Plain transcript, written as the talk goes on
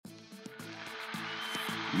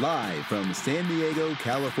Live from San Diego,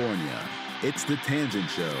 California, it's The Tangent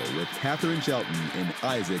Show with Catherine Shelton and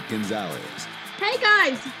Isaac Gonzalez. Hey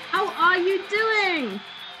guys, how are you doing?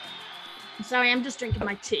 Sorry, I'm just drinking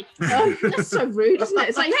my tea. That's so rude, isn't it?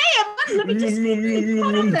 It's like, hey, everyone, let me just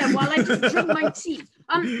put on there while I just drink my tea.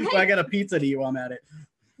 Hey. Well, I got a pizza to eat while I'm at it.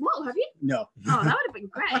 Whoa, have you? No. Oh, that would have been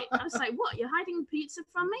great. I was like, what? You're hiding pizza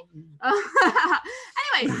from me?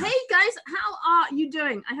 Anyway, hey guys, how are you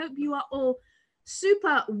doing? I hope you are all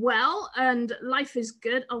super well and life is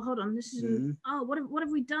good. Oh, hold on. This is oh, what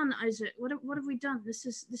have we done, Isaac? What have we done? This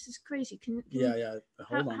is crazy. Can yeah.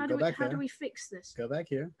 Hold on. Go back there. How do we fix this? Go back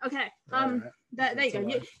here. Okay. Right. There you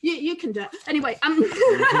go. You can do it. Anyway,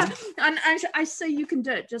 and I say you can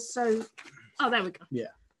do it just so. Oh, there we go. Yeah.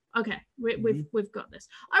 Okay, we've got this.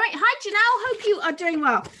 All right, hi Janelle. Hope you are doing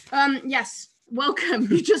well. Yes, welcome.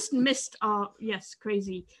 You just missed our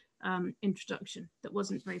crazy introduction that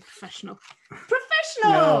wasn't very professional.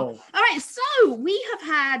 No. All right, so we have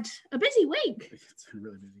had a busy week. It's been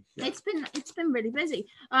really busy. Yeah. It's been really busy.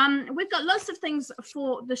 We've got lots of things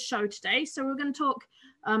for the show today, so we're going to talk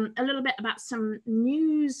a little bit about some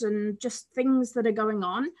news and just things that are going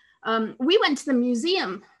on. We went to the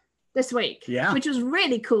museum this week, which was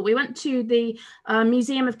really cool. We went to the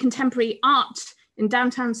Museum of Contemporary Art in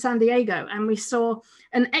downtown San Diego, and we saw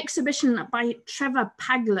an exhibition by Trevor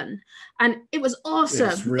Paglen, and it was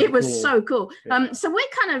awesome. It was cool. So cool. Yeah. So we're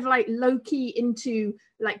kind of like low-key into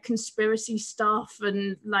like conspiracy stuff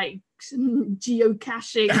and like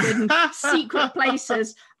geocaching and secret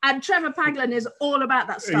places, and Trevor Paglen is all about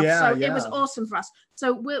that stuff. It was awesome for us.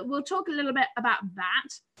 So we'll talk a little bit about that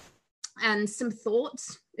and some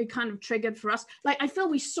thoughts it kind of triggered for us. Like, I feel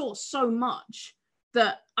we saw so much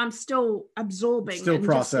that I'm still absorbing, still and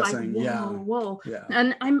processing. Just like, whoa. Yeah.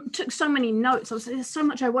 And I took so many notes. I was like, there's so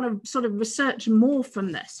much I want to sort of research more from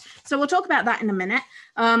this. So we'll talk about that in a minute.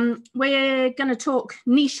 We're going to talk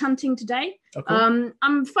niche hunting today. Okay.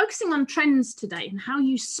 I'm focusing on trends today and how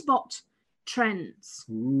you spot trends,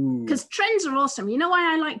 because trends are awesome. You know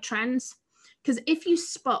why I like trends? Because if you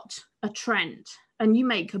spot a trend and you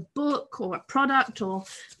make a book or a product or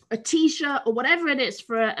a t-shirt or whatever it is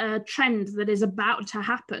for a trend that is about to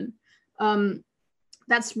happen,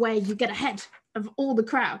 that's where you get ahead of all the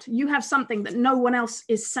crowd. You have something that no one else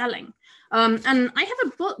is selling. And I have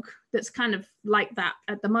a book that's kind of like that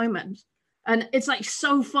at the moment. And it's like,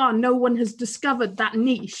 so far, no one has discovered that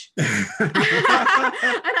niche. And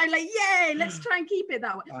I'm like, yay, let's try and keep it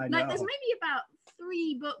that way. Like, there's maybe about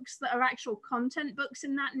 3 books that are actual content books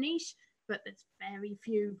in that niche, but there's very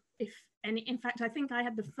few, if any. In fact, I think I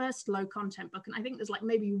had the first low content book, and I think there's like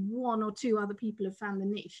maybe 1 or 2 other people have found the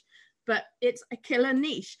niche, but it's a killer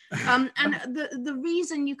niche. And the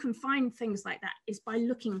reason you can find things like that is by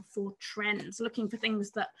looking for trends, looking for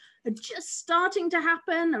things that are just starting to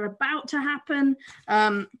happen or about to happen.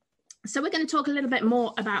 So we're going to talk a little bit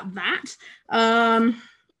more about that.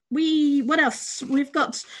 What else? We've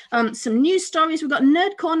got some news stories. We've got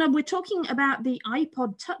Nerd Corner. We're talking about the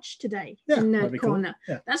iPod Touch today in Nerd Corner.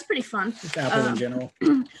 Cool. Yeah. That's pretty fun. Just Apple in general.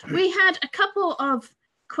 We had a couple of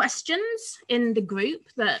questions in the group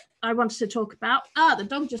that I wanted to talk about. The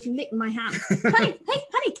dog just licked my hand. Honey, hey,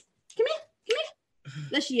 honey, come here.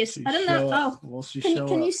 There she is. I don't know.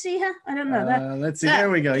 Can you see her? I don't know. Let's see. There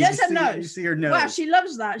we go. There's her nose. You see her nose. Wow, she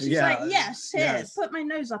loves that. She's like, yes, here, put my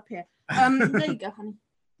nose up here. There you go, honey.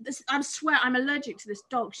 I swear I'm allergic to this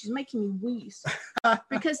dog. She's making me wheeze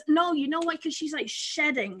because you know why? Because she's like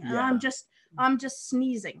shedding, and I'm just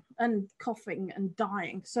sneezing and coughing and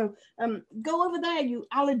dying. So go over there, you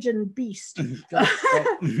allergen beast.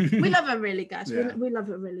 We love her really, guys. Yeah. We love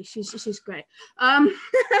her really. She's great.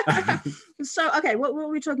 So okay, what were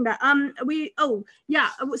we talking about?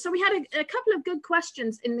 So we had a couple of good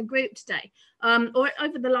questions in the group today, or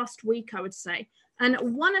over the last week, I would say. And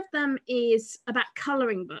one of them is about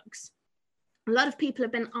coloring books. A lot of people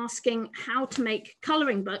have been asking how to make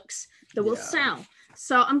coloring books that will sell.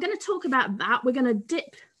 So I'm going to talk about that. We're going to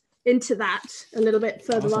dip into that a little bit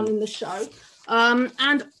further on in the show.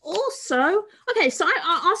 And also, okay, so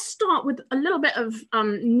I'll start with a little bit of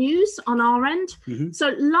news on our end. So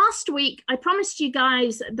last week, I promised you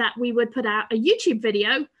guys that we would put out a YouTube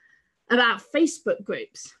video about Facebook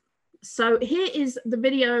groups. So here is the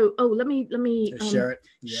video. Oh, let me share it.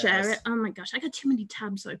 Share it. Oh my gosh, I got too many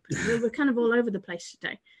tabs open. We're kind of all over the place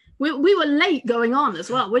today. We were late going on as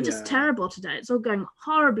well. We're just terrible today. It's all going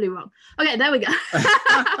horribly wrong. Okay, there we go.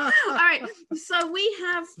 All right. So we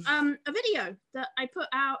have a video that I put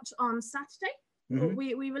out on Saturday.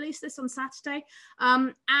 We released this on Saturday.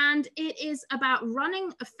 And it is about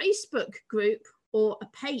running a Facebook group or a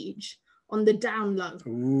page on the down low.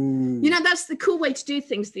 Ooh. You know, that's the cool way to do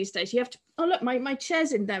things these days. You have to, oh, look, my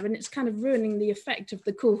chair's in there and it's kind of ruining the effect of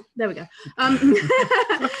the cool. There we go.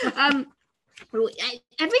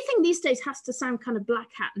 Everything these days has to sound kind of black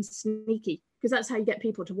hat and sneaky, because that's how you get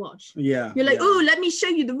people to watch. Yeah. You're like, yeah. oh, let me show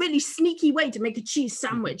you the really sneaky way to make a cheese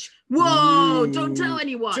sandwich. Whoa, don't tell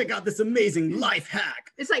anyone. Check out this amazing life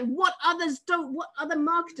hack. It's like what other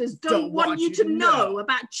marketers don't want you to know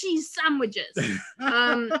about cheese sandwiches.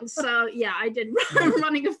 So yeah, I did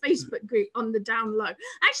running a Facebook group on the down low.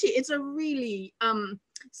 Actually, it's a really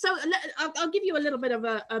so I'll give you a little bit of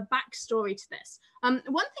a backstory to this. One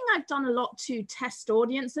thing I've done a lot to test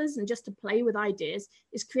audiences and just to play with ideas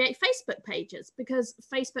is create Facebook pages, because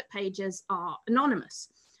Facebook pages are anonymous.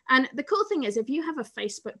 And the cool thing is, if you have a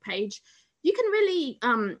Facebook page, you can really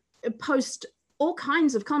post all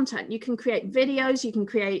kinds of content. You can create videos, you can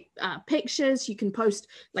create pictures, you can post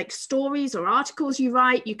like stories or articles you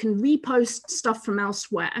write, you can repost stuff from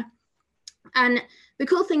elsewhere. And the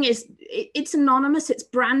cool thing is it's anonymous, it's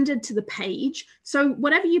branded to the page. So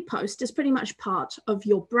whatever you post is pretty much part of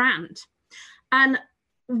your brand. And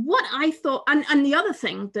what I thought, and the other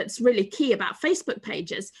thing that's really key about Facebook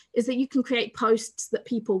pages is that you can create posts that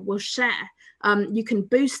people will share. You can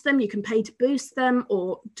boost them, you can pay to boost them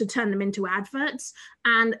or to turn them into adverts,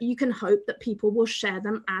 and you can hope that people will share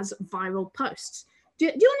them as viral posts. Do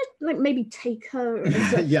you want to like maybe take her?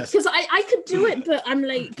 Yes. Because I could do it, but I'm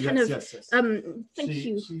like kind of yes. thank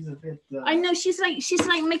you. She's a bit. I know she's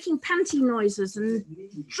like making panty noises and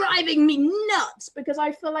driving me nuts because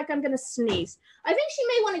I feel like I'm gonna sneeze. I think she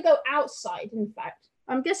may want to go outside. In fact,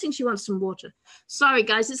 I'm guessing she wants some water. Sorry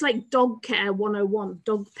guys, it's like dog care 101,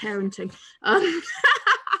 dog parenting.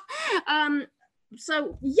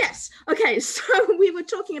 So yes, okay. So we were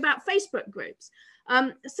talking about Facebook groups.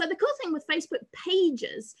 So the cool thing with Facebook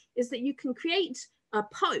pages is that you can create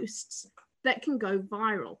posts that can go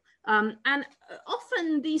viral. And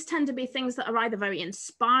often these tend to be things that are either very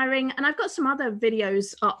inspiring, and I've got some other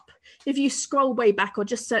videos up. If you scroll way back or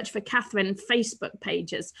just search for Catherine Facebook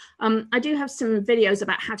pages, I do have some videos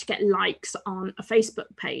about how to get likes on a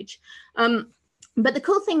Facebook page. But the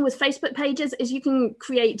cool thing with Facebook pages is you can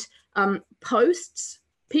create posts.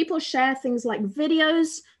 People share things like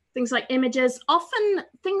videos, things like images, often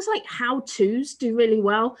things like how-tos do really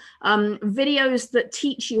well. Videos that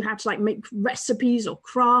teach you how to like make recipes or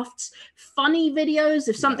crafts, funny videos.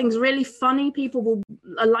 If something's really funny, people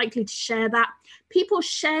are likely to share that. People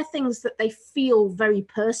share things that they feel very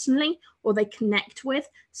personally or they connect with.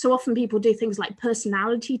 So often people do things like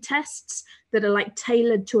personality tests that are like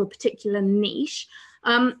tailored to a particular niche.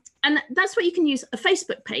 And that's what you can use a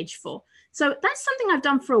Facebook page for. So that's something I've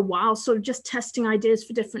done for a while, sort of just testing ideas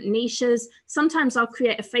for different niches. Sometimes I'll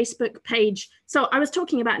create a Facebook page. So I was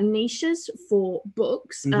talking about niches for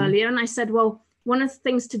books earlier, and I said, well, one of the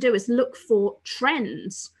things to do is look for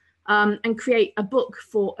trends and create a book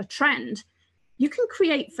for a trend. You can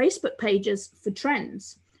create Facebook pages for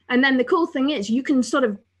trends. And then the cool thing is you can sort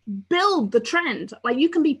of build the trend, like you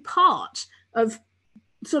can be part of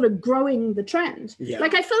sort of growing the trend.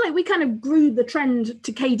 Like I feel like we kind of grew the trend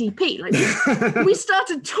to KDP. Like we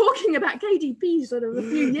started talking about KDP sort of a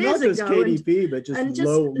few years ago. Not just KDP, but just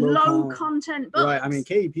low content books. Right. I mean,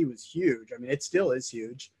 KDP was huge. I mean, it still is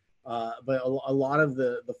huge. But a lot of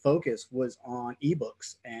the focus was on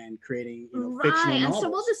ebooks and creating, fictional novels. And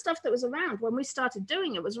so all the stuff that was around when we started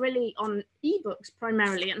doing it was really on ebooks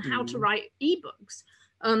primarily and how to write ebooks.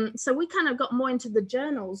 So we kind of got more into the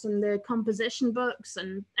journals and the composition books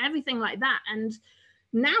and everything like that. And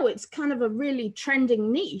now it's kind of a really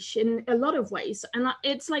trending niche in a lot of ways. And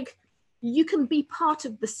it's like, you can be part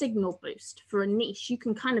of the signal boost for a niche. You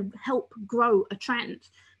can kind of help grow a trend.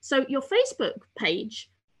 So your Facebook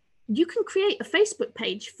page, you can create a Facebook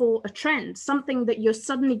page for a trend, something that you're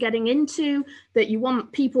suddenly getting into, that you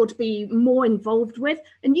want people to be more involved with.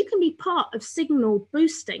 And you can be part of signal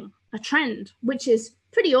boosting a trend, which is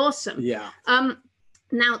pretty awesome. Yeah.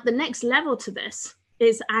 Now, the next level to this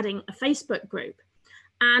is adding a Facebook group.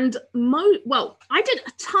 And I did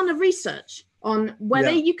a ton of research on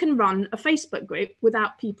whether you can run a Facebook group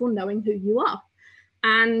without people knowing who you are.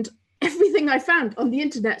 And everything I found on the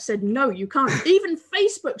internet said, no, you can't. Even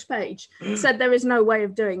Facebook's page said there is no way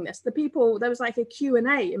of doing this. There was like a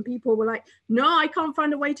Q&A and people were like, no, I can't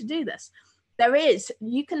find a way to do this. There is.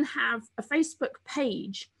 You can have a Facebook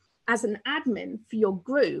page as an admin for your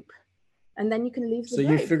group, and then you can leave the group.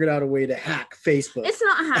 So you figured out a way to hack Facebook. It's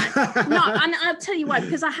not a hack. No, and I'll tell you why,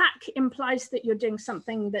 because a hack implies that you're doing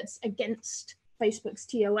something that's against Facebook's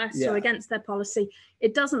TOS or against their policy.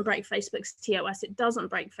 It doesn't break Facebook's TOS. It doesn't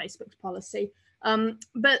break Facebook's policy.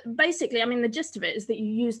 But basically, I mean, the gist of it is that you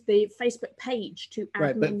use the Facebook page to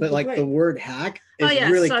admin but like group. the word hack is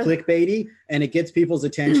really clickbaity, and it gets people's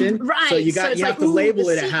attention. Right. So you have like, to label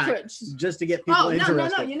it a hack just to get people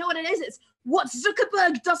interested. No. You know what it is? It's what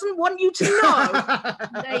Zuckerberg doesn't want you to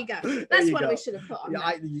know. There you go. That's what we should have put on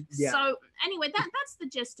there. So anyway, that's the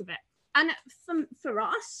gist of it. And for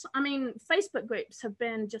us, I mean, Facebook groups have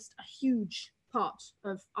been just a huge part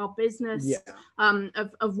of our business,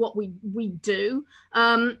 of what we do.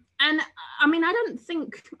 And I mean, I don't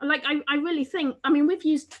think, like, I really think, I mean, we've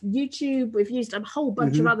used YouTube, we've used a whole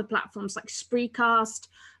bunch of other platforms like Spreecast,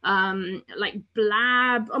 like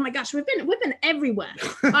Blab. Oh my gosh, we've been everywhere.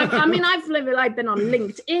 I mean, I've been on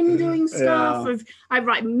LinkedIn doing stuff. I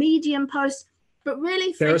write Medium posts. But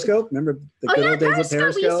really, Periscope. Remember the good old days of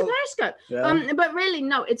Periscope? We used to Periscope. Yeah. But really,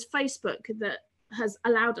 no, it's Facebook that has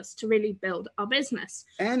allowed us to really build our business.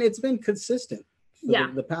 And it's been consistent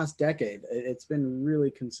for the past decade. It's been really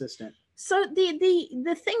consistent. So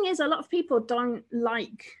the thing is, a lot of people don't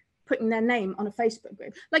like putting their name on a Facebook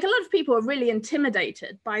group. Like, a lot of people are really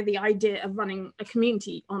intimidated by the idea of running a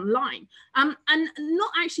community online, and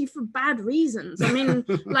not actually for bad reasons. I mean,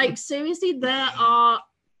 like, seriously, there are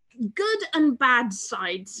good and bad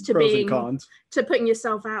sides to putting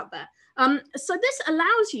yourself out there. So this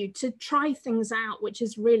allows you to try things out, which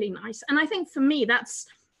is really nice. And I think for me, that's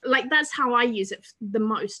how I use it the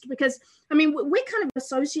most, because I mean, we're kind of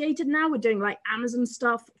associated now. We're doing like Amazon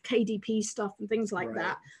stuff, KDP stuff, and things like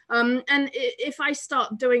that. And if I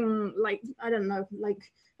start doing, like, I don't know,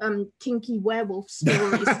 like kinky werewolf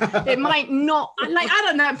stories, it might not, like, I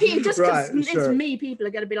don't know, just because it's me, people are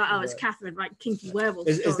going to be like, oh, it's Catherine, like, kinky werewolf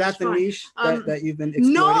stories. Is that the niche that you've been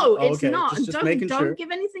exploring? No, it's not. Don't give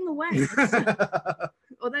anything away.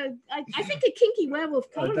 Although I think a kinky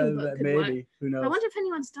werewolf coloring book could work. Who knows? I wonder if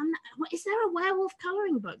anyone's done that. Is there a werewolf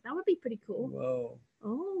coloring book? That would be pretty cool. Whoa.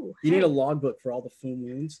 Oh. You need a logbook for all the full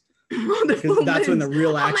moons. Because that's when the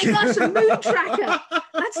real action. Oh my gosh, a moon tracker.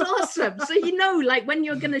 That's awesome. So you know, like, when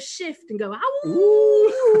you're gonna shift and go,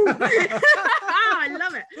 ooh. I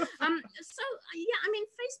love it. So yeah, I mean,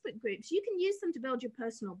 Facebook groups, you can use them to build your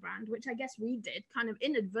personal brand, which I guess we did kind of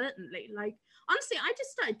inadvertently. Like, honestly, I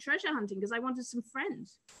just started treasure hunting because I wanted some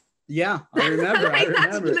friends. Yeah, I remember. Like,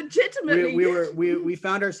 that's legitimately. We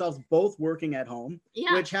found ourselves both working at home,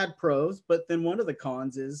 which had pros, but then one of the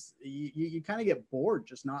cons is you kind of get bored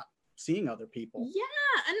just not seeing other people. Yeah,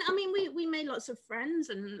 and I mean, we made lots of friends,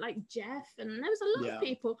 and like Jeff, and there was a lot of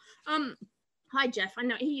people. Hi Jeff, I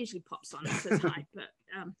know he usually pops on and says hi, but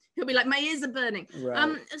he'll be like, my ears are burning.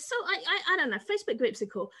 Right. So I don't know, Facebook groups are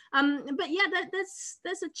cool. But yeah,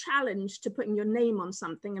 there's a challenge to putting your name on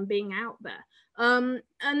something and being out there.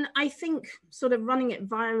 And I think sort of running it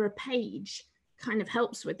via a page kind of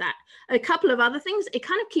helps with that. A couple of other things, it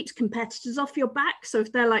kind of keeps competitors off your back. So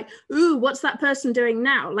if they're like, ooh, what's that person doing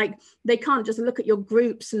now? Like, they can't just look at your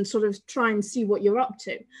groups and sort of try and see what you're up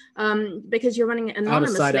to, because you're running it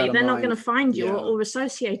anonymously. They're not going to find you or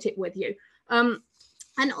associate it with you.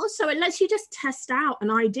 And also, it lets you just test out an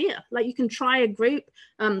idea. Like, you can try a group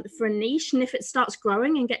for a niche, and if it starts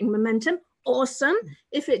growing and getting momentum, awesome.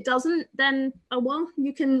 If it doesn't, then well,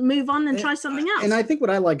 you can move on and try something else. And I think what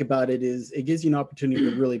I like about it is it gives you an opportunity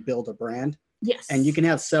to really build a brand. Yes. And you can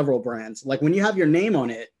have several brands. Like, when you have your name on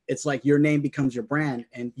it, it's like your name becomes your brand,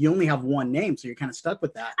 and you only have one name, so you're kind of stuck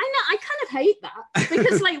with that. I know, I kind of hate that,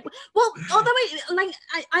 because like, well, although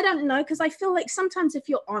I don't know, because I feel like sometimes if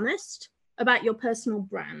you're honest about your personal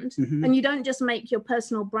brand, and you don't just make your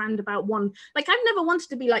personal brand about one, like, I've never wanted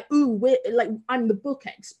to be like, ooh, I'm the book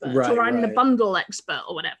expert, or I'm the bundle expert,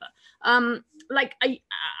 or whatever. Like,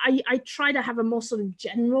 I try to have a more sort of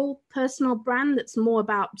general personal brand that's more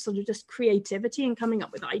about sort of just creativity and coming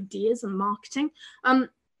up with ideas and marketing,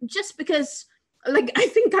 just because, like, I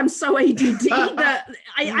think I'm so ADD that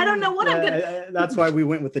I don't know what I'm gonna. That's why we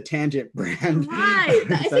went with the Tangent brand. Right.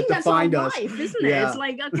 I think that's our life, isn't it? Yeah. It's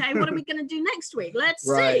like, okay, what are we gonna do next week? Let's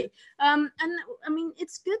see. And I mean,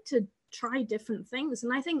 it's good to try different things,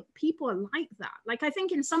 and I think people are like that. Like, I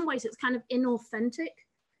think in some ways it's kind of inauthentic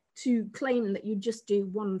to claim that you just do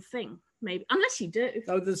one thing, maybe, unless you do.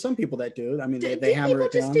 Oh, there's some people that do. I mean, they hammer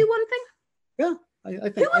it down. Just do one thing. Yeah, I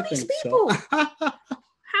think. Who are these people? So.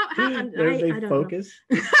 I don't focus.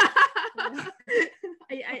 Know.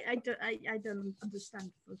 I don't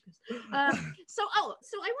understand focus. So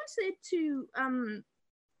I wanted to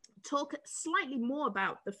talk slightly more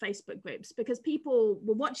about the Facebook groups, because people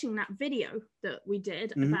were watching that video that we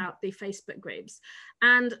did about the Facebook groups,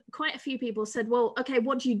 and quite a few people said, well, okay,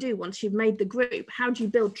 what do you do once you've made the group? How do you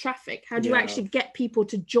build traffic? How do you actually get people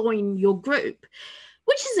to join your group?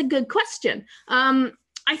 Which is a good question.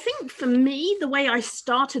 I think for me, the way I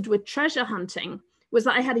started with treasure hunting was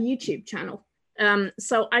that I had a YouTube channel.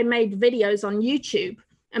 So I made videos on YouTube,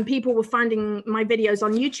 and people were finding my videos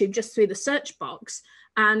on YouTube just through the search box.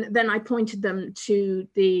 And then I pointed them to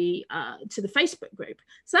the Facebook group.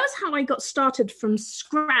 So that's how I got started from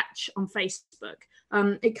scratch on Facebook.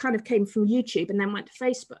 It kind of came from YouTube and then went to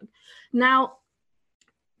Facebook. Now,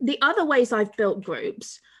 the other ways I've built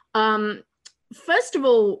groups, first of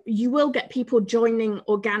all, you will get people joining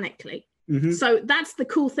organically. Mm-hmm. So that's the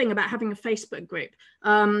cool thing about having a Facebook group.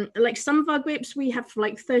 Like some of our groups, we have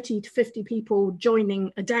like 30 to 50 people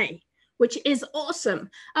joining a day, which is awesome.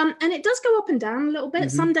 And it does go up and down a little bit.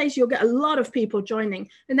 Mm-hmm. Some days you'll get a lot of people joining,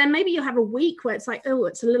 and then maybe you'll have a week where it's like, oh,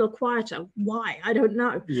 it's a little quieter. Why? I don't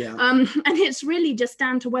know. Yeah. And it's really just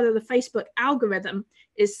down to whether the Facebook algorithm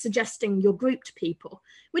is suggesting your group to people,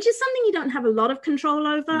 which is something you don't have a lot of control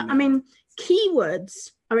over. No. I mean,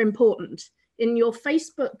 keywords are important in your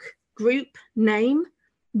Facebook group name.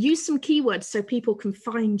 Use some keywords so people can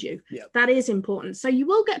find you. Yep. That is important. So you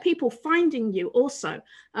will get people finding you also.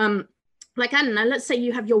 Like, I don't know, let's say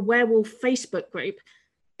you have your werewolf Facebook group.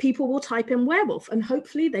 People will type in werewolf and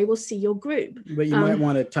hopefully they will see your group. But you might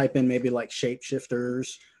want to type in maybe like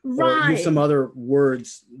shapeshifters, right, or use some other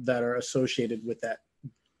words that are associated with that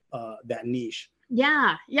niche.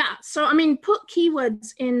 Yeah. So, I mean, put keywords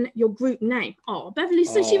in your group name. Oh, Beverly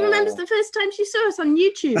says she remembers the first time she saw us on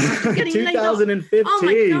YouTube. Getting 2015. Oh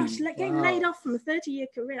my gosh, getting laid off from a 30-year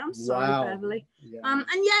career. I'm sorry, Beverly. Yeah. And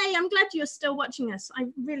yay, I'm glad you're still watching us. I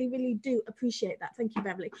really, really do appreciate that. Thank you,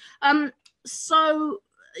 Beverly. So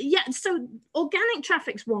organic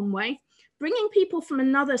traffic's one way. Bringing people from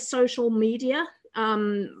another social media,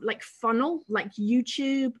 like funnel, like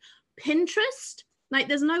YouTube, Pinterest. Like,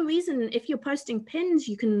 there's no reason if you're posting pins,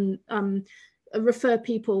 you can refer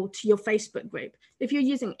people to your Facebook group. If you're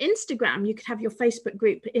using Instagram, you could have your Facebook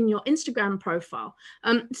group in your Instagram profile.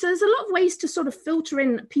 So there's a lot of ways to sort of filter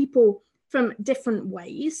in people from different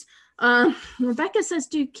ways. Rebecca says,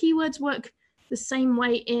 do keywords work the same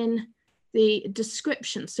way in the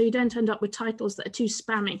description so you don't end up with titles that are too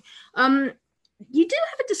spammy? You do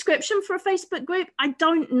have a description for a Facebook group. I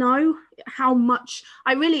don't know how much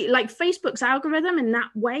I really like Facebook's algorithm in that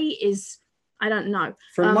way is, I don't know.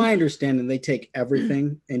 From my understanding, they take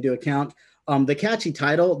everything into account. The catchy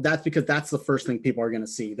title, that's because that's the first thing people are going to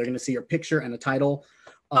see. They're going to see your picture and a title.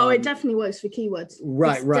 It definitely works for keywords.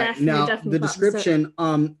 Right. Now, the description,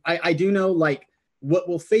 I do know, like, what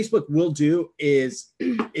Facebook will do is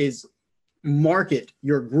market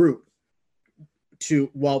your group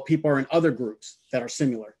while people are in other groups that are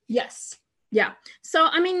similar. Yes. Yeah. So,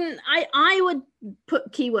 I mean, I would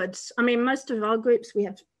put keywords. I mean, most of our groups, we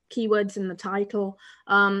have keywords in the title.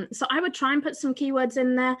 So I would try and put some keywords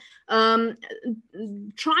in there.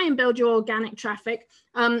 Try and build your organic traffic.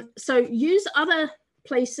 So use other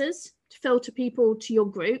places to filter people to your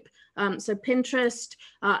group. So Pinterest,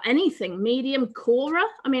 anything, Medium, Quora.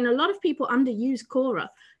 I mean, a lot of people underuse Quora.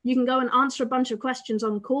 You can go and answer a bunch of questions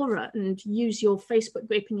on Quora and use your Facebook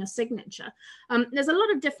group in your signature. There's a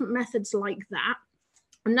lot of different methods like that.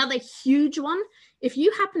 Another huge one, if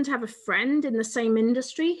you happen to have a friend in the same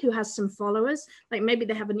industry who has some followers, like maybe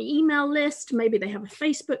they have an email list, maybe they have a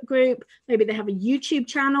Facebook group, maybe they have a YouTube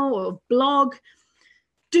channel or a blog,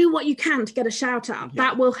 do what you can to get a shout out. Yeah.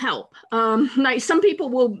 That will help. Like some people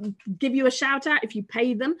will give you a shout out if you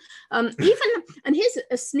pay them. And here's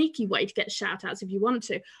a sneaky way to get shout outs if you want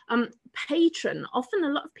to. Patron. Often a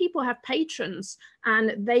lot of people have patrons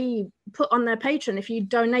and they put on their Patreon, if you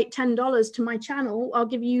donate $10 to my channel, I'll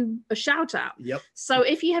give you a shout out. Yep. So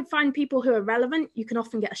if you find people who are relevant, you can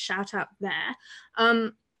often get a shout out there.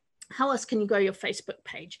 How else can you grow your Facebook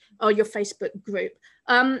page or your Facebook group?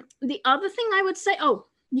 The other thing I would say,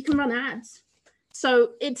 you can run ads.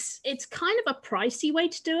 So it's kind of a pricey way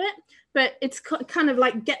to do it, but it's kind of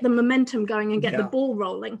like get the momentum going and get the ball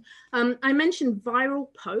rolling. I mentioned viral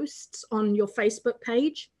posts on your Facebook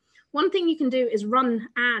page. One thing you can do is run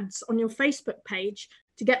ads on your Facebook page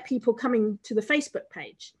to get people coming to the Facebook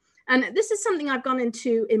page. And this is something I've gone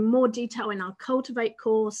into in more detail in our Cultivate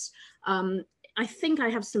course. I think I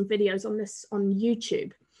have some videos on this on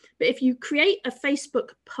YouTube. But if you create a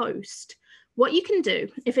Facebook post, what you can do,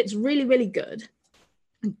 if it's really, really good,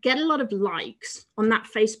 get a lot of likes on that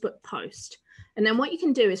Facebook post. And then what you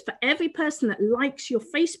can do is for every person that likes your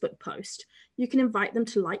Facebook post, you can invite them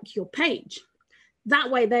to like your page.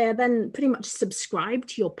 That way they are then pretty much subscribed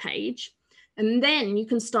to your page. And then you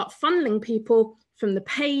can start funneling people from the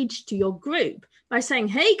page to your group by saying,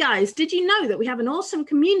 hey guys, did you know that we have an awesome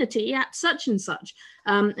community at such and such?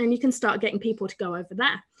 And you can start getting people to go over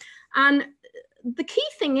there. And the key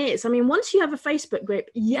thing is, I mean, once you have a Facebook group,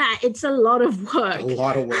 yeah, it's a lot of work. A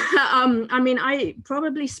lot of work. I mean, I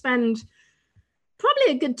probably spend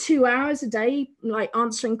a good 2 hours a day, like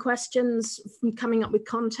answering questions, coming up with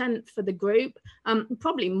content for the group.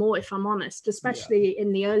 Probably more, if I'm honest, especially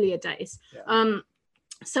in the earlier days. Yeah.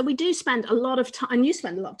 So we do spend a lot of time, and you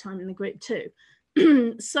spend a lot of time in the group too.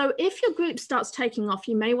 So if your group starts taking off,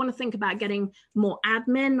 you may want to think about getting more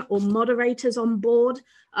admin or moderators on board.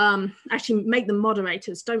 Actually, make them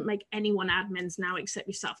moderators. Don't make anyone admins now except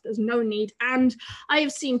yourself. There's no need. And I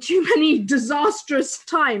have seen too many disastrous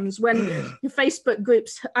times when your Facebook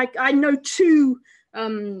groups, I know two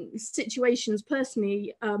situations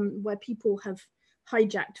personally where people have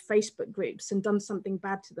hijacked Facebook groups and done something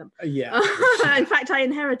bad to them. In fact, I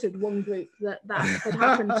inherited one group that had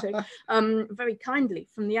happened to very kindly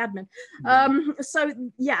from the admin. So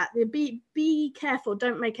yeah, be careful.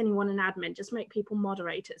 Don't make anyone an admin. Just make people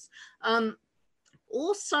moderators.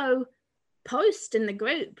 Also, post in the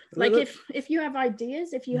group. Like if you have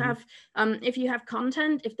ideas, if you have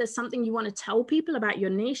content, if there's something you want to tell people about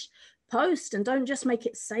your niche, post, and don't just make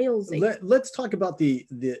it salesy. Let's talk about the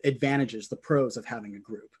advantages, the pros of having a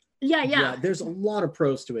group. Yeah, there's a lot of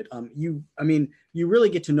pros to it. You really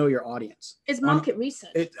get to know your audience. It's market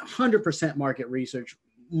research. It's 100% market research,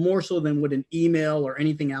 more so than with an email or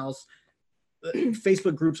anything else.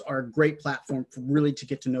 Facebook groups are a great platform for really to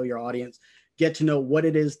get to know your audience, get to know what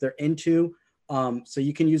it is they're into. So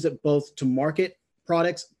you can use it both to market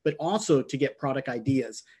products, but also to get product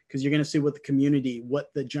ideas, because you're going to see what the community,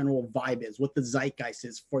 what the general vibe is, what the zeitgeist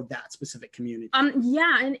is for that specific community.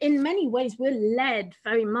 Yeah, and in many ways, we're led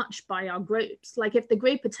very much by our groups. Like if the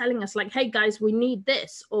group are telling us like, hey guys, we need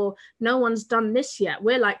this, or no one's done this yet,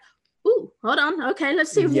 we're like, ooh, hold on. Okay,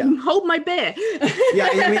 let's see if we can hold my beer.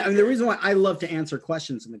 I mean, the reason why I love to answer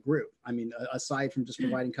questions in the group, I mean, aside from just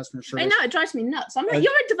providing customer service. I know, it drives me nuts. I'm like,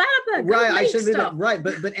 you're a developer. Right, I should be that. Right,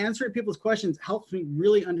 but answering people's questions helps me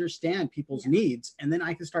really understand people's needs. And then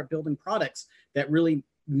I can start building products that really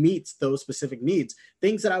meets those specific needs,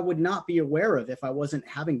 things that I would not be aware of if I wasn't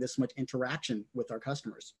having this much interaction with our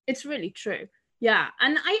customers. It's really true. Yeah,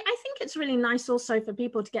 and I think it's really nice also for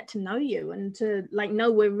people to get to know you and to like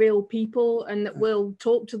know we're real people and that we'll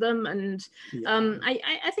talk to them, and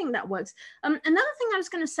I think that works. Another thing I was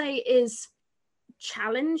going to say is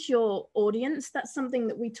challenge your audience. That's something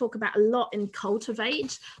that we talk about a lot in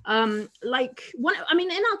Cultivate. In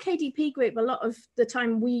our KDP group, a lot of the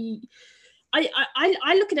time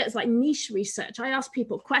I look at it as like niche research. I ask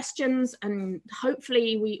people questions and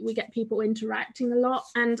hopefully we get people interacting a lot,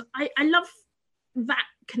 and I love that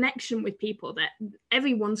connection with people, that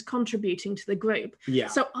everyone's contributing to the group.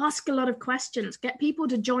 So ask a lot of questions, get people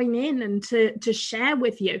to join in and to share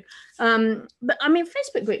with you. But I mean,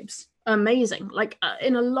 Facebook groups are amazing, like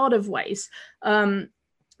in a lot of ways,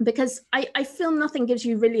 because I feel nothing gives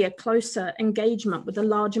you really a closer engagement with a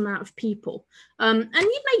large amount of people. And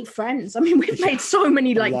you make friends. I mean, we've made so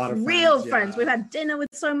many like real friends. We've had dinner with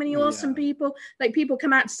so many awesome people. Like people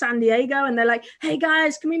come out to San Diego and they're like, hey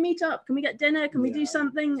guys, can we meet up? Can we get dinner? Can we do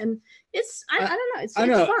something? And it's, I don't know, it's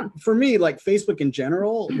fun. For me, like Facebook in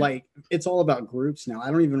general, like it's all about groups now. I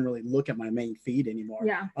don't even really look at my main feed anymore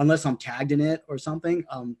unless I'm tagged in it or something.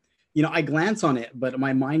 You know, I glance on it, but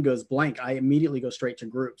my mind goes blank. I immediately go straight to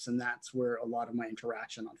groups, and that's where a lot of my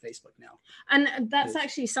interaction on Facebook now. And that's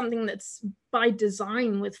actually something that's by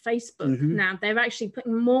design with Facebook now. They're actually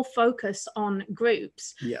putting more focus on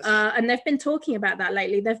groups. And they've been talking about that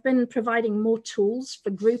lately. They've been providing more tools for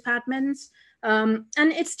group admins. And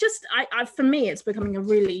it's just, for me, it's becoming a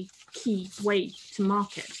really key way to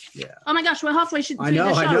market. Oh my goch, we're halfway through the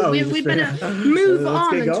show. I know. We better move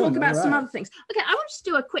on and talk about some other things. Okay, I want to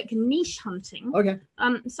do a quick niche hunting. Okay.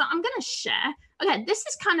 So I'm going to share. Okay, this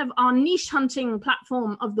is kind of our niche hunting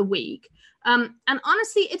platform of the week. And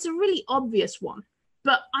honestly, it's a really obvious one.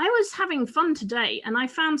 But I was having fun today and I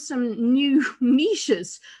found some new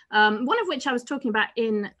niches, one of which I was talking about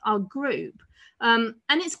in our group. And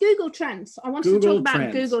it's Google Trends. I wanted to talk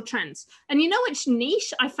about Google Trends. And you know which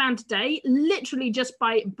niche I found today? Literally just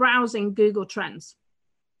by browsing Google Trends.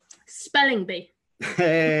 Spelling bee.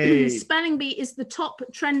 Hey. Spelling bee is the top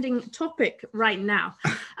trending topic right now.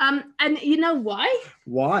 And you know why?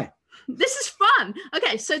 Why? This is fun.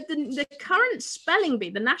 Okay, so the current spelling bee,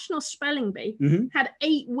 the national spelling bee, had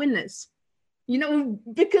 8 winners. You know,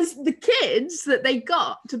 because the kids that they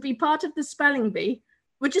got to be part of the spelling bee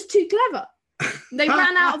were just too clever. They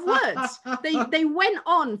ran out of words. They went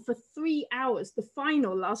on for 3 hours. The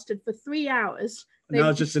final lasted for 3 hours. Now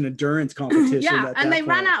it's just an endurance competition. And they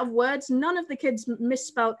ran out of words. None of the kids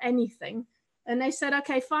misspelled anything. And they said,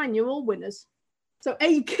 okay, fine, you're all winners. So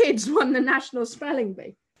 8 kids won the National Spelling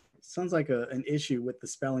Bee. Sounds like an issue with the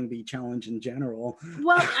spelling bee challenge in general.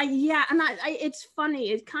 Well, yeah, and it's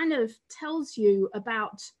funny. It kind of tells you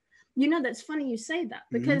about, that's funny you say that,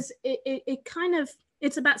 because it kind of,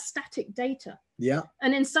 it's about static data. Yeah.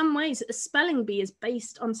 And in some ways, a spelling bee is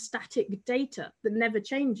based on static data that never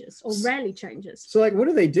changes or rarely changes. So like, what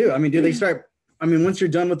do they do? I mean, do they start, once you're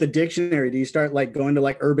done with the dictionary, do you start like going to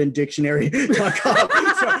like urbandictionary.com?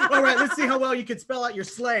 All right, let's see how well you can spell out your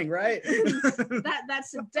slang, right? These are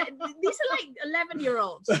like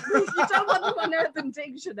 11-year-olds. You don't want them on Urban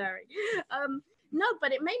Dictionary. No,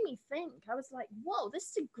 but it made me think. I was like, whoa, this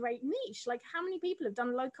is a great niche. Like, how many people have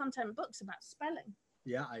done low content books about spelling?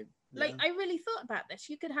 Yeah, I really thought about this.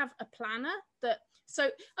 You could have a planner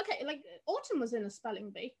like Autumn was in a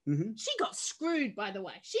spelling bee. She got screwed, by the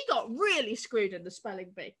way. She got really screwed in the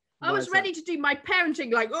spelling bee. I was ready to do my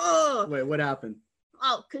parenting, like, oh. Wait, what happened?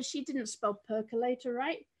 Oh, because she didn't spell percolator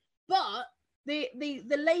right. But the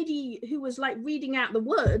lady who was like reading out the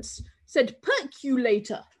words said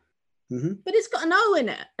perculator. But it's got an O in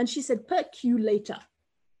it. And she said perculator.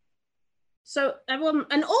 So everyone,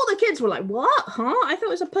 and all the kids were like, what? Huh? I thought it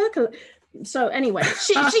was a percolator. So anyway,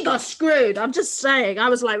 she got screwed. I'm just saying. I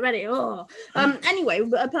was like, ready. Oh. Anyway,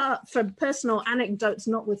 apart from personal anecdotes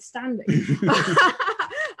notwithstanding.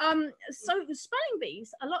 So spelling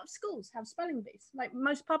bees, a lot of schools have spelling bees. Like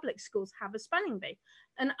most public schools have a spelling bee.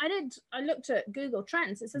 And I looked at Google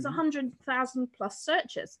Trends. It says 100,000 plus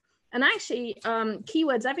searches. And actually,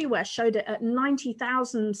 Keywords Everywhere showed it at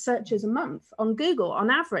 90,000 searches a month on Google on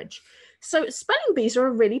average. So spelling bees are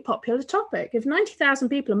a really popular topic. If 90,000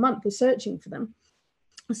 people a month are searching for them.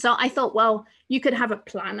 So I thought, well, you could have a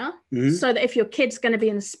planner so that if your kid's going to be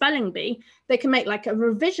in a spelling bee, they can make like a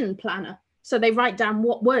revision planner. So they write down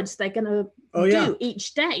what words they're going to do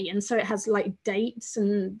each day. And so it has like dates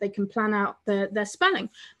and they can plan out their spelling.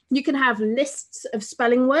 You can have lists of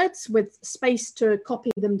spelling words with space to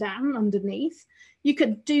copy them down underneath. You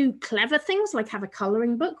could do clever things like have a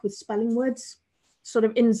coloring book with spelling words sort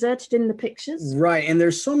of inserted in the pictures. Right. And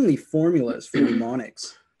there's so many formulas for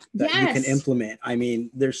mnemonics that you can implement. I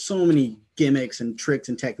mean, there's so many gimmicks and tricks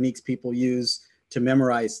and techniques people use to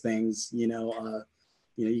memorize things. You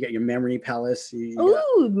got your memory palace.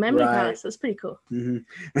 Memory palace. That's pretty cool.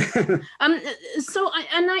 So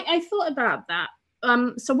I thought about that.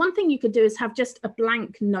 So one thing you could do is have just a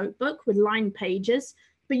blank notebook with line pages,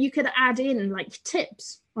 but you could add in like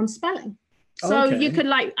tips on spelling. So you could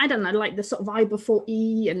like the sort of I before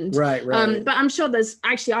E and right. But I'm sure there's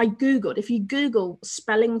actually, I Googled, if you Google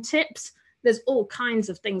spelling tips, there's all kinds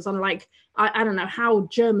of things on like, I don't know how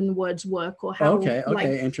German words work or how.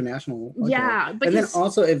 International. Okay. Yeah. And then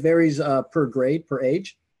also it varies per grade, per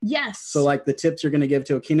age. Yes. So like the tips you're going to give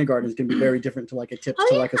to a kindergarten is going to be very different to like a tips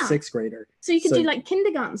to like a 6th grader. So you could do like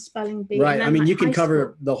kindergarten spelling bee. Right. I mean, you can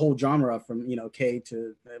cover the whole genre from, K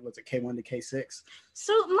to K1 to K6.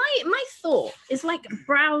 So my thought is like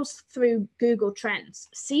browse through Google Trends,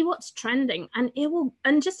 see what's trending, and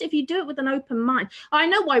just if you do it with an open mind. I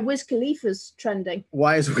know why Wiz Khalifa's trending.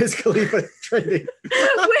 Why is Wiz Khalifa trending?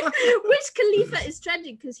 Wiz Khalifa is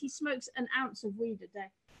trending because he smokes an ounce of weed a day.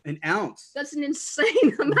 An ounce? That's an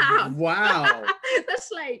insane amount. Wow.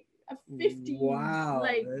 That's like 50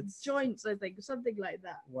 joints, I think, something like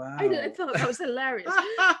that. Wow. I thought that was hilarious.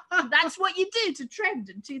 That's what you do to trend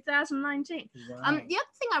in 2019. Wow. The other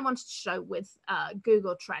thing I wanted to show with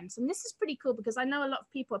Google Trends, and this is pretty cool because I know a lot of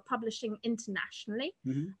people are publishing internationally.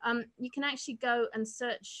 You can actually go and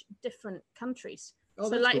search different countries. So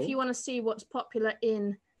like cool. If you want to see what's popular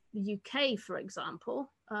in the UK, for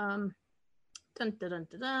example, there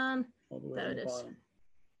it is. Bottom.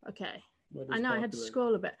 Okay. I know popular? I had to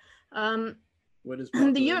scroll a bit. What is the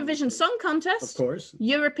Eurovision Song Contest? Of course.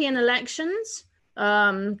 European elections.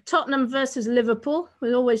 Tottenham versus Liverpool,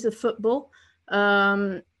 with always the football.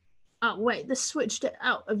 Oh wait, they switched it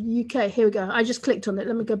out of UK. Here we go. I just clicked on it.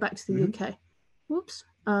 Let me go back to the UK. Whoops.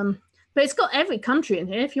 But it's got every country in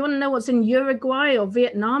here. If you want to know what's in Uruguay or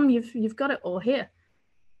Vietnam, you've got it all here.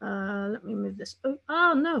 Let me move this.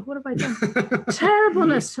 Oh no, what have I done?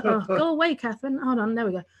 Terribleness. Oh, go away, Catherine. Hold on, there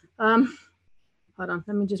we go. Hold on,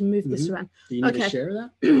 let me just move this around. Do you need to share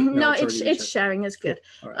that? No, it's sharing. It's good.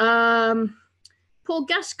 Cool. Right. Paul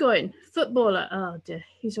Gascoigne, footballer. Oh dear,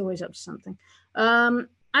 he's always up to something. I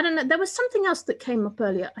don't know. There was something else that came up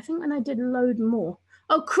earlier. I think when I did load more.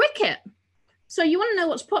 Oh, cricket. So you want to know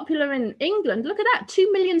what's popular in England? Look at that,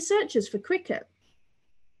 2 million searches for cricket.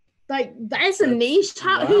 Like that's a niche.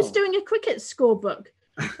 Who's doing a cricket scorebook,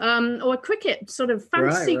 or a cricket sort of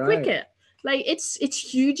fantasy cricket? Like it's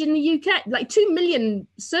huge in the UK. Like 2 million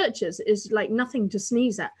searches is like nothing to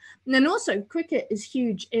sneeze at. And then also cricket is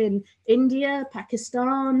huge in India,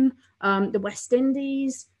 Pakistan, the West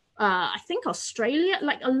Indies, I think Australia,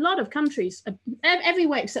 like a lot of countries,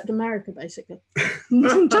 everywhere except America, basically.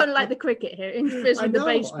 Don't like the cricket here, interferes with the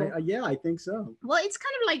baseball. I think so. Well, it's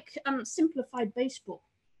kind of like simplified baseball.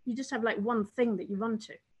 You just have like one thing that you run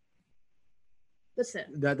to. That's it.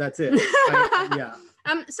 That's it. Yeah.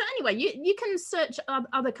 So anyway, you can search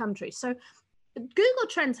other countries. So Google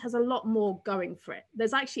Trends has a lot more going for it.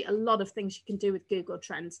 There's actually a lot of things you can do with Google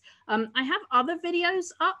Trends. I have other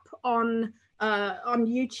videos up on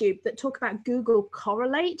YouTube that talk about Google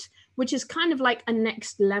Correlate, which is kind of like a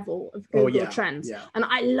next level of Google Trends. Yeah. And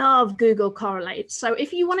I love Google Correlate. So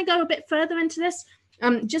if you want to go a bit further into this,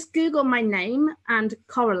 just Google my name and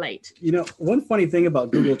Correlate. You know, one funny thing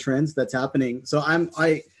about Google Trends that's happening. So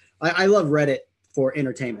I love Reddit for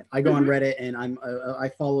entertainment. I go on Reddit and I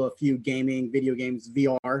follow a few gaming, video games,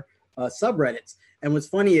 VR subreddits. And what's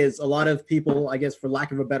funny is a lot of people, I guess for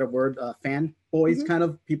lack of a better word, fanboys, kind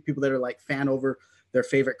of people that are like fan over their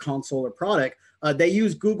favorite console or product. They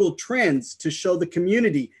use Google Trends to show the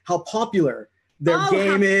community how popular their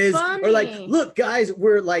game is. Funny. Or like, look guys,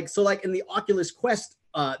 we're like, so like in the Oculus Quest,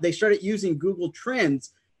 they started using Google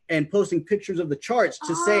Trends and posting pictures of the charts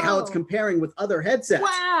to say how it's comparing with other headsets.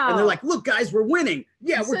 Wow. And they're like, look guys, we're winning.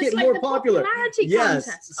 Yeah, we're getting like more popular.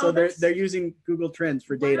 Yes. So they're using Google Trends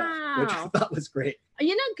for data, which I thought was great.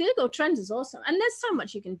 You know, Google Trends is awesome. And there's so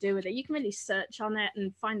much you can do with it. You can really search on it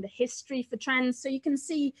and find the history for trends. So you can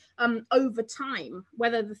see over time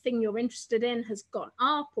whether the thing you're interested in has gone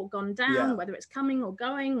up or gone down, whether it's coming or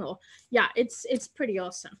going, or it's pretty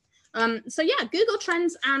awesome. So yeah, Google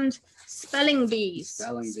Trends and spelling bees.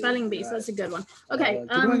 Spelling bees. Right. That's a good one. Okay.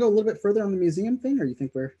 Do you want to go a little bit further on the museum thing, or you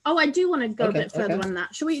think we're? Oh, I do want to go a bit further on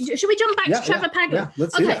that. Should we jump back to Trevor Pagler? Yeah,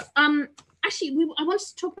 let's do that. Actually, I wanted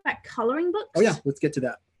to talk about coloring books. Oh yeah, let's get to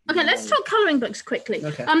that. Okay, let's talk coloring books quickly.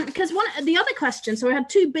 Okay. Because the other question, so we had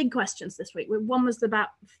two big questions this week. One was about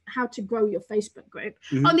how to grow your Facebook group.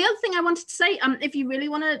 The other thing I wanted to say, if you really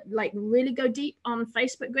want to like really go deep on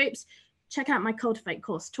Facebook groups, check out my Cultivate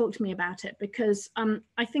course. Talk to me about it, because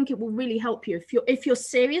I think it will really help you if you're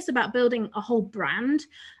serious about building a whole brand.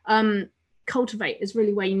 Cultivate is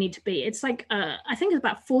really where you need to be. It's like I think it's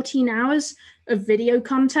about 14 hours of video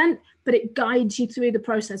content, but it guides you through the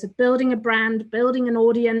process of building a brand, building an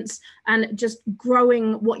audience, and just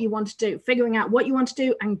growing what you want to do, figuring out what you want to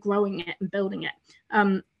do and growing it and building it.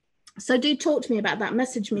 So do talk to me about that.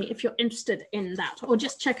 Message me if you're interested in that, or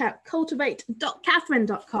just check out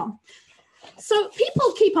cultivate.catherine.com. So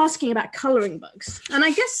people keep asking about coloring books, and I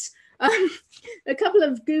guess a couple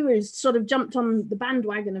of gurus sort of jumped on the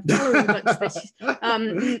bandwagon of coloring books.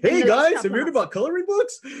 Hey guys, have you heard about coloring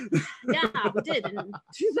books? Yeah, we did in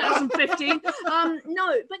 2015.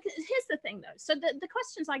 No, but here's the thing though. So the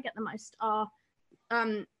questions I get the most are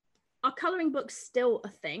coloring books still a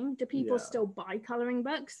thing? Do people still buy coloring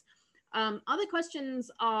books? Other questions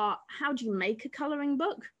are, how do you make a coloring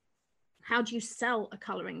book? How do you sell a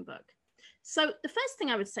coloring book? So the first thing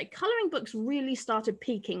I would say, coloring books really started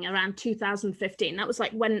peaking around 2015. That was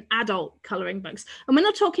like when adult coloring books, and we're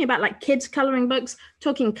not talking about like kids coloring books,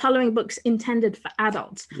 talking coloring books intended for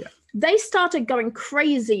adults. Yeah. They started going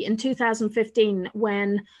crazy in 2015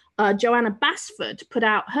 when Joanna Basford put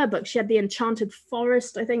out her book. She had The Enchanted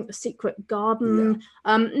Forest, I think, The Secret Garden.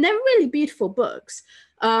 Yeah. They're really beautiful books.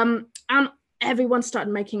 And everyone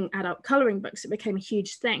started making adult coloring books. It became a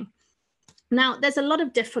huge thing. Now, there's a lot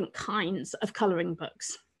of different kinds of coloring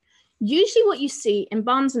books. Usually what you see in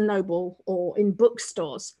Barnes & Noble or in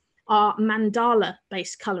bookstores are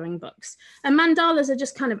mandala-based coloring books. And mandalas are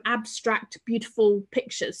just kind of abstract, beautiful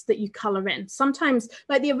pictures that you color in. Sometimes,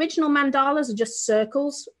 like the original mandalas are just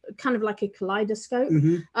circles, kind of like a kaleidoscope.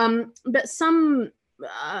 But some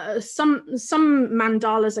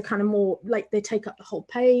mandalas are kind of more like they take up the whole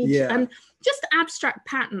page. And just abstract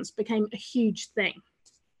patterns became a huge thing.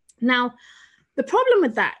 Now, the problem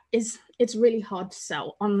with that is it's really hard to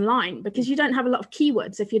sell online because you don't have a lot of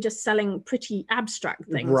keywords if you're just selling pretty abstract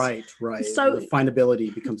things. Right. So the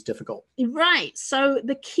findability becomes difficult. Right. So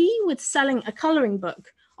the key with selling a coloring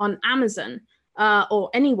book on Amazon or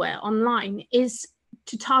anywhere online is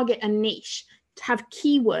to target a niche, to have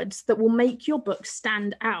keywords that will make your book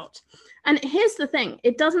stand out. And here's the thing,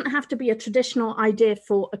 it doesn't have to be a traditional idea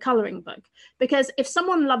for a coloring book, because if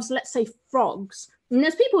someone loves, let's say, frogs, and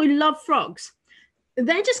there's people who love frogs,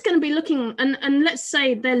 they're just going to be looking, and let's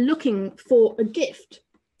say they're looking for a gift.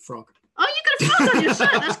 Frog. Oh, you got a frog on your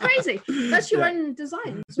shirt. That's crazy. That's your own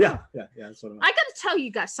design as well. Yeah. That's what I got to tell you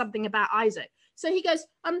guys something about Isaac. So he goes,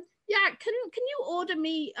 yeah, can you order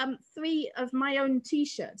me 3 of my own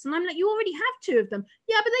t-shirts? And I'm like, you already have 2 of them.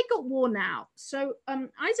 Yeah, but they got worn out. So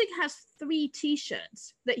Isaac has 3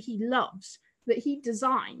 t-shirts that he loves, that he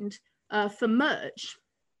designed for merch.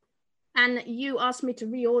 And you asked me to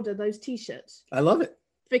reorder those t-shirts. I love it.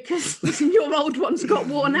 Because your old ones got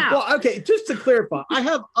worn out. Well, okay, just to clarify, I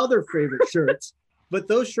have other favorite shirts, but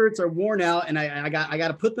those shirts are worn out and I got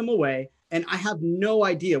to put them away, and I have no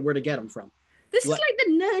idea where to get them from. This is like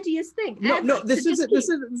the nerdiest thing. No, this is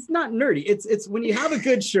it's not nerdy. It's when you have a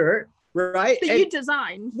good shirt, right? That you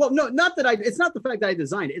designed. Well, no, not that it's not the fact that I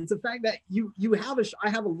designed it. It's the fact that you have I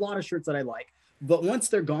have a lot of shirts that I like, but once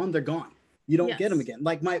they're gone, they're gone. You don't get them again.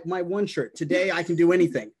 Like my one shirt, Today I Can Do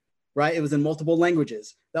Anything, right? It was in multiple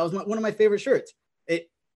languages. That was one of my favorite shirts.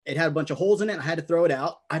 It had a bunch of holes in it. I had to throw it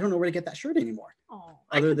out. I don't know where to get that shirt anymore. Oh,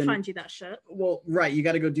 I can find you that shirt. Well, right. You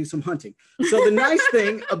got to go do some hunting. So the nice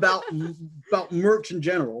thing about merch in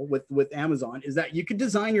general with Amazon is that you can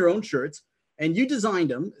design your own shirts, and you designed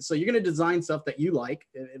them. So you're going to design stuff that you like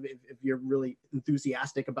if you're really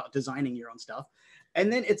enthusiastic about designing your own stuff.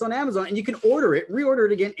 And then it's on Amazon, and you can reorder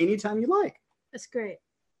it again anytime you like. That's great.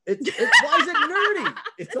 Why is it nerdy?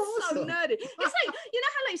 It's awesome. So nerdy. It's like, you know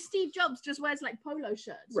how like Steve Jobs just wears like polo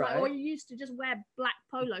shirts, right? Or you used to just wear black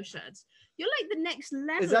polo shirts. You're like the next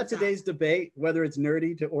level. Is that today's debate, whether it's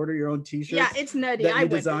nerdy to order your own t-shirts? Yeah, it's nerdy. I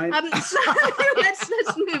design. So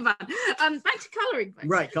let's move on. Back to coloring books.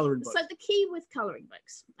 Right, coloring books. So the key with coloring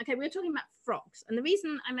books. Okay, we're talking about frogs, and the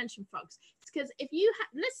reason I mentioned frogs is because if you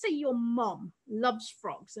let's say your mom loves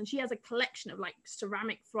frogs, and she has a collection of like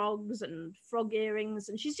ceramic frogs and frog earrings,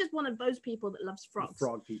 and she's just one of those people that loves frogs.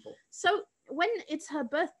 Frog people. So when it's her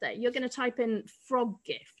birthday, you're going to type in frog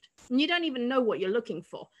gift, and you don't even know what you're looking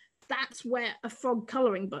for. That's where a frog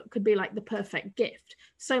coloring book could be like the perfect gift.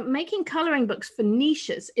 So making coloring books for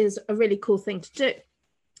niches is a really cool thing to do.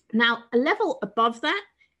 Now, a level above that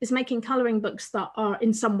is making coloring books that are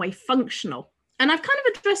in some way functional. And I've kind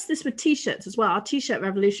of addressed this with t-shirts as well. Our T-shirt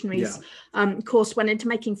Revolutionaries course went into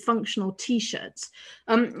making functional t-shirts.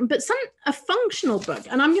 But a functional book,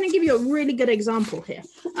 and I'm going to give you a really good example here,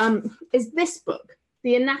 is this book,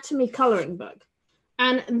 the Anatomy Coloring Book.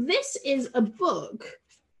 And this is a book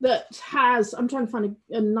that has, I'm trying to find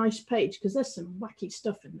a nice page because there's some wacky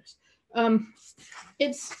stuff in this.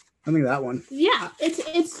 I think that one. Yeah,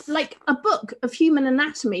 it's like a book of human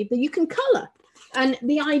anatomy that you can color. And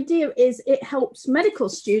the idea is it helps medical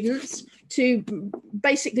students to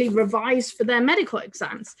basically revise for their medical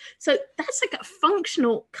exams. So that's like a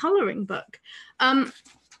functional coloring book.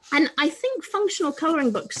 And I think functional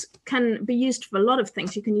coloring books can be used for a lot of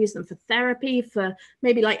things. You can use them for therapy, for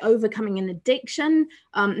maybe like overcoming an addiction.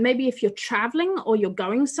 Maybe if you're traveling or you're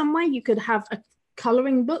going somewhere, you could have a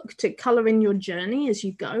coloring book to color in your journey as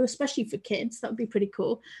you go, especially for kids. That would be pretty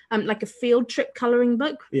cool. Like a field trip coloring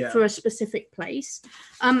book for a specific place.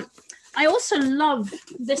 I also love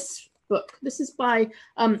this book. This is by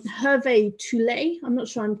Hervé Toulet. I'm not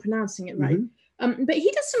sure I'm pronouncing it right. But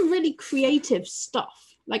he does some really creative stuff.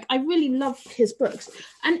 Like, I really love his books.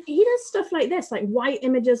 And he does stuff like this, like white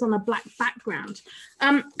images on a black background.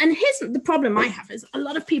 And here's the problem I have is a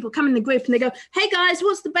lot of people come in the group and they go, hey guys,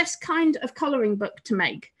 what's the best kind of coloring book to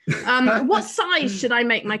make? What size should I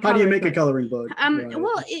make my coloring book? How do you make a coloring book? Right.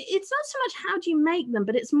 Well, it's not so much how do you make them,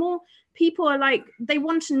 but it's more people are like, they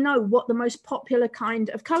want to know what the most popular kind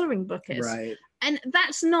of coloring book is. Right. And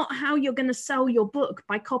that's not how you're going to sell your book,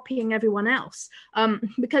 by copying everyone else,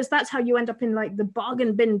 because that's how you end up in like the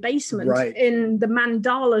bargain bin basement in the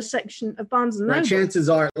mandala section of Barnes and Noble. Chances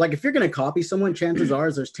are, like if you're going to copy someone, chances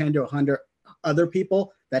are there's 10 to 100 other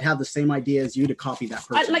people that have the same idea as you to copy that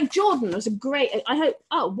person. Like Jordan was a great, I hope,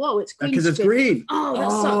 oh, whoa, it's green. Because it's green. Oh, that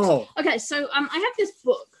sucks. Okay, so I have this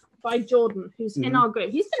book by Jordan, who's in our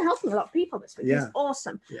group. He's been helping a lot of people this week. He's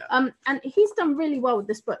awesome. And he's done really well with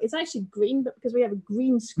this book. It's actually green, but because we have a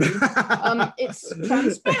green screen, it's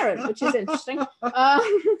transparent, which is interesting.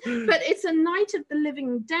 But it's a Night of the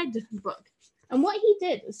Living Dead book. And what he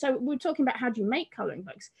did, so we're talking about how do you make coloring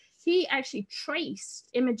books. He actually traced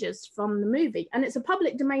images from the movie, and it's a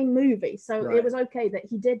public domain movie, so it was okay that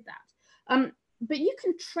he did that. But you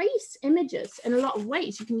can trace images in a lot of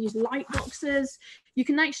ways. You can use light boxes. You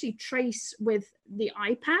can actually trace with the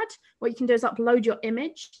iPad. What you can do is upload your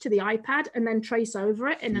image to the iPad and then trace over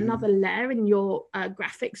it in another layer in your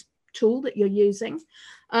graphics tool that you're using.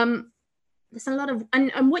 There's a lot of,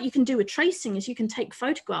 and what you can do with tracing is you can take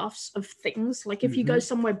photographs of things. Like if you go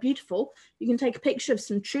somewhere beautiful, you can take a picture of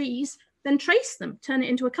some trees, then trace them, turn it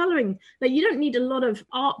into a coloring. Like you don't need a lot of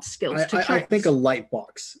art skills to trace. I think a light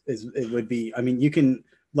box would be, I mean, you can,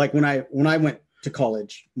 like when I went to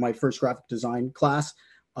college, my first graphic design class,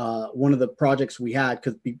 one of the projects we had,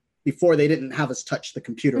 because before they didn't have us touch the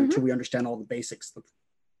computer until we understand all the basics, the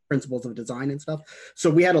principles of design and stuff. So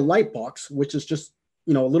we had a light box, which is just,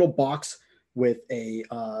 a little box with a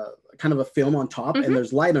kind of a film on top, and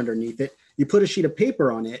there's light underneath it. You put a sheet of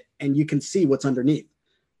paper on it and you can see what's underneath.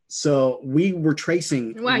 So we were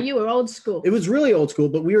tracing. Wow, you were old school. It was really old school,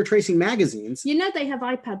 but we were tracing magazines. They have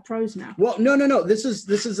iPad Pros now. Well, no. This is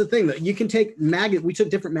the thing that you can take we took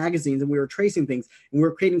different magazines and we were tracing things, and we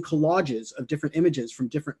were creating collages of different images from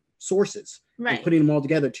different sources, and putting them all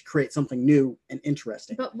together to create something new and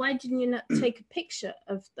interesting. But why didn't you not take a picture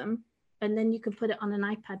of them? And then you could put it on an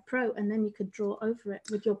iPad Pro, and then you could draw over it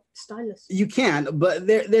with your stylus. You can, but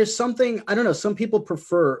there's something, I don't know, some people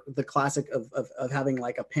prefer the classic of having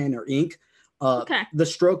like a pen or ink. The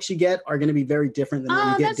strokes you get are going to be very different than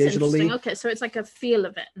what you get digitally. Okay, so it's like a feel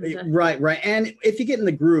of it. Right. And if you get in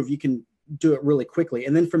the groove, you can do it really quickly.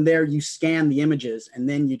 And then from there, you scan the images, and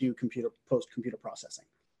then you do post-computer processing.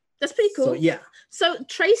 That's pretty cool. So, yeah. So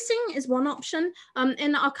tracing is one option.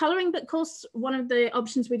 In our coloring book course, one of the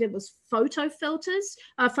options we did was Photoshop filters,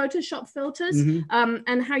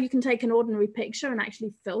 and how you can take an ordinary picture and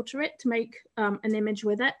actually filter it to make an image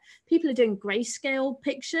with it. People are doing grayscale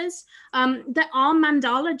pictures. There are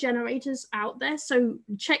mandala generators out there, so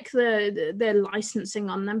check their licensing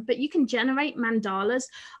on them, but you can generate mandalas.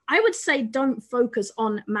 I would say don't focus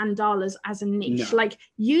on mandalas as a niche. No. Like,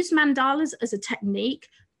 use mandalas as a technique.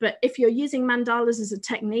 But if you're using mandalas as a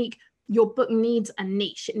technique, your book needs a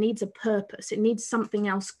niche. It needs a purpose. It needs something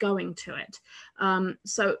else going to it.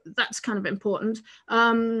 So that's kind of important.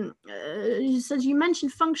 It says, you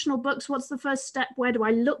mentioned functional books. What's the first step? Where do I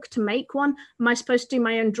look to make one? Am I supposed to do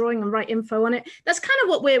my own drawing and write info on it? That's kind of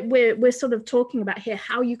what we're sort of talking about here,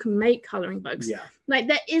 how you can make coloring books. Yeah. Like,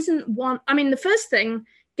 there isn't one. I mean, the first thing,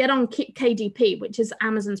 get on KDP, which is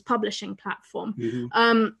Amazon's publishing platform.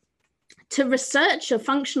 To research a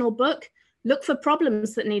functional book, look for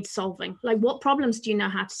problems that need solving. Like, what problems do you know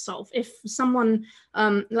how to solve? If someone,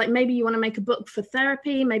 like, maybe you want to make a book for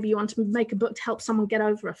therapy, maybe you want to make a book to help someone get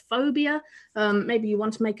over a phobia, maybe you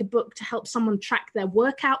want to make a book to help someone track their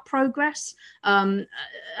workout progress, and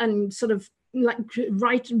sort of like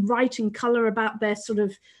write in color about their sort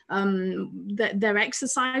of their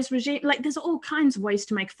exercise regime. Like, there's all kinds of ways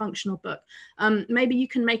to make a functional book. Maybe you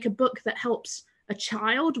can make a book that helps a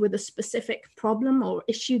child with a specific problem or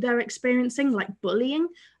issue they're experiencing, like bullying,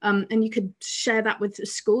 and you could share that with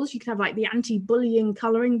schools. You could have like the anti-bullying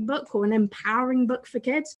coloring book or an empowering book for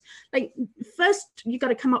kids. Like, first you got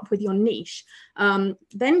to come up with your niche,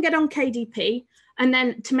 then get on KDP, and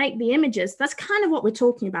then to make the images, that's kind of what we're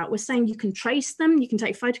talking about. We're saying you can trace them, you can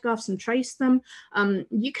take photographs and trace them.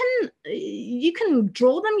 You can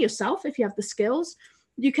draw them yourself if you have the skills.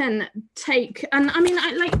 You can take, and I mean,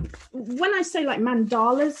 when I say like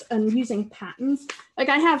mandalas and using patterns, like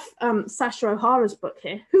I have Sasha O'Hara's book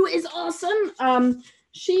here, who is awesome.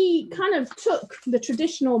 She kind of took the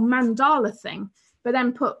traditional mandala thing, but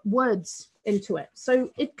then put words into it.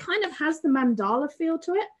 So it kind of has the mandala feel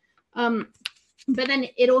to it. But then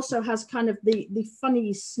it also has kind of the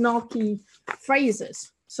funny, snarky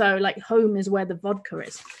phrases. So like, home is where the vodka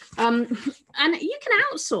is. And you can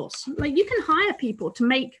outsource, like you can hire people to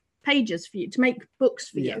make pages for you, to make books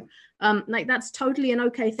for you. Like, that's totally an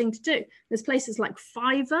okay thing to do. There's places like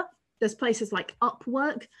Fiverr, there's places like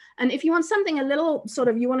Upwork. And if you want something a little sort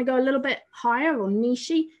of, you want to go a little bit higher or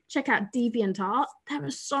nichey, check out DeviantArt. There are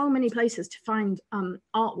so many places to find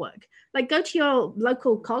artwork. Like, go to your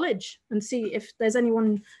local college and see if there's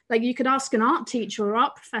anyone, like you could ask an art teacher or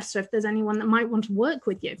art professor if there's anyone that might want to work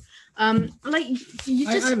with you. Like, you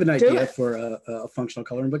just I have an idea for a functional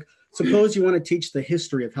coloring book. Suppose you want to teach the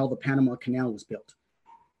history of how the Panama Canal was built.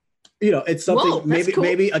 You know, it's something. Whoa, cool.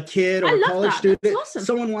 Maybe a kid or a college student. Awesome.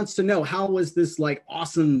 Someone wants to know, how was this like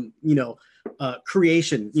awesome,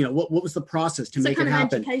 creation? What was the process to make it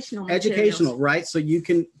happen? Educational, right? So you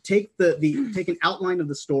can take take an outline of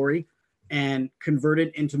the story and convert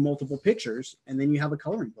it into multiple pictures, and then you have a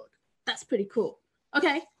coloring book. That's pretty cool.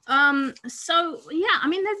 Okay. So yeah, I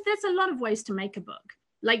mean, there's a lot of ways to make a book.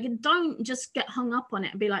 Like, don't just get hung up on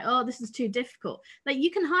it and be like, oh, this is too difficult. Like, you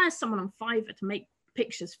can hire someone on Fiverr to make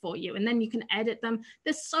pictures for you, and then you can edit them.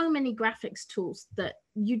 There's so many graphics tools that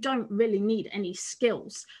you don't really need any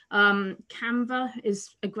skills. Canva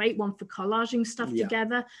is a great one for collaging stuff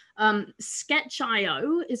together.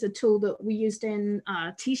 Sketch.io is a tool that we used in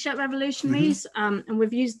T-shirt Revolutionaries, and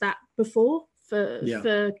we've used that before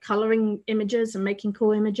for coloring images and making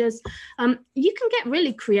cool images. You can get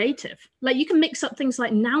really creative. Like you can mix up things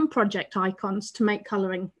like noun project icons to make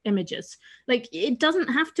coloring images. Like it doesn't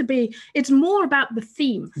have to be, it's more about the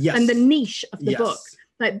theme and the niche of the book.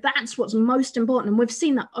 Like that's what's most important. And we've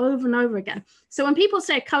seen that over and over again. So when people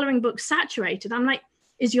say a coloring book saturated, I'm like,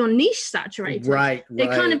 is your niche saturated? Right. It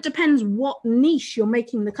kind of depends what niche you're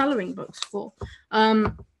making the coloring books for.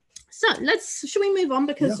 So should we move on?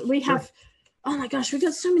 Because we have, oh my gosh, we've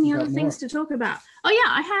got so many other things to talk about. Oh yeah,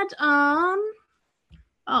 I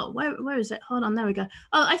had, where is it? Hold on, there we go.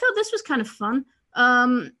 Oh, I thought this was kind of fun.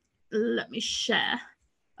 Let me share.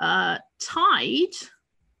 Tide.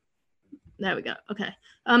 There we go. Okay.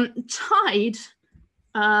 Tide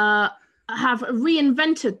have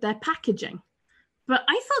reinvented their packaging. But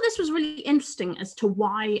I thought this was really interesting as to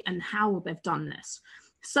why and how they've done this.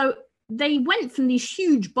 So they went from these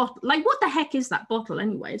huge bottles. Like, what the heck is that bottle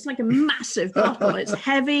anyway? It's like a massive bottle. It's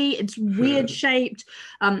heavy. It's weird shaped.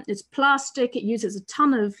 It's plastic. It uses a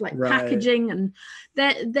ton of packaging. And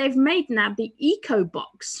they've made now the Eco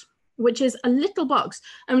Box, which is a little box.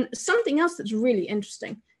 And something else that's really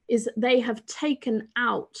interesting is that they have taken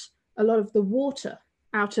out a lot of the water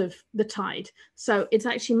out of the Tide. So it's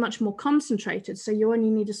actually much more concentrated. So you only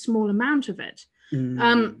need a small amount of it,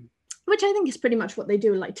 which I think is pretty much what they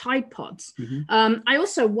do with like Tide Pods. I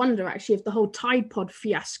also wonder actually if the whole Tide Pod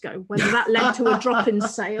fiasco, whether that led to a drop in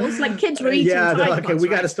sales. Like kids were eating Tide Pods. Okay, we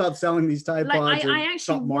got to stop selling these Tide Pods. I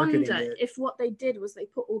actually wonder if what they did was they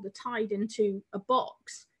put all the Tide into a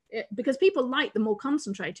box because people like the more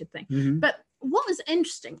concentrated thing. But what was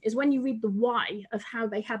interesting is when you read the why of how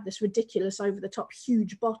they had this ridiculous over-the-top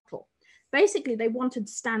huge bottle. Basically, they wanted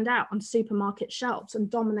to stand out on supermarket shelves and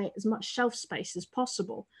dominate as much shelf space as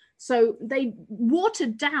possible. So they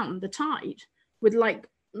watered down the Tide with like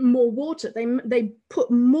more water. They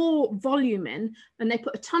put more volume in and they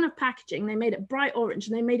put a ton of packaging. They made it bright orange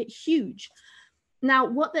and they made it huge. Now,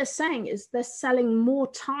 what they're saying is they're selling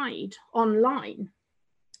more Tide online.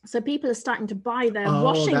 So people are starting to buy their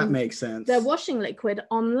that makes sense. Their washing liquid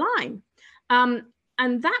online.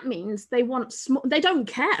 And that means they want they don't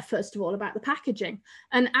care, first of all, about the packaging.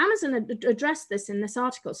 And Amazon addressed this in this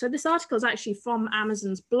article. So this article is actually from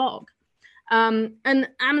Amazon's blog. And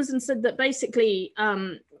Amazon said that basically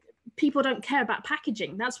people don't care about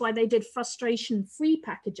packaging. That's why they did frustration-free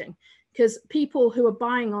packaging. Because people who are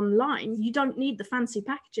buying online, you don't need the fancy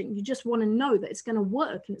packaging. You just want to know that it's going to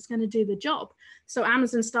work and it's going to do the job. So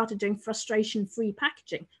Amazon started doing frustration-free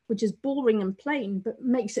packaging, which is boring and plain, but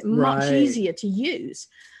makes it much easier to use.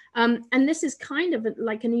 And this is kind of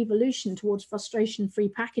like an evolution towards frustration-free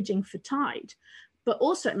packaging for Tide, but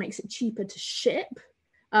also it makes it cheaper to ship.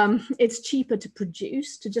 It's cheaper to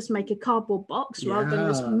produce, to just make a cardboard box rather than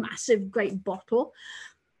this massive, great bottle.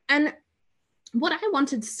 And what I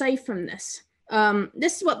wanted to say from this,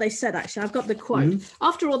 this is what they said, actually. I've got the quote.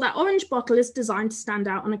 After all, that orange bottle is designed to stand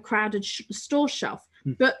out on a crowded store shelf.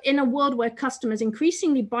 But in a world where customers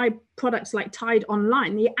increasingly buy products like Tide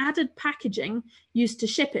online, the added packaging used to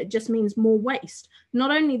ship it just means more waste.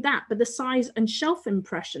 Not only that, but the size and shelf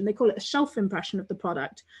impression, they call it a shelf impression of the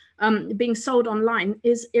product, being sold online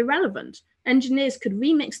is irrelevant. Engineers could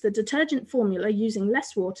remix the detergent formula using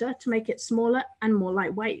less water to make it smaller and more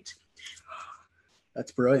lightweight.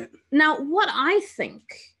 That's brilliant. Now, what I think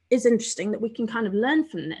is interesting that we can kind of learn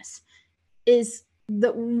from this is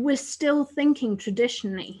that we're still thinking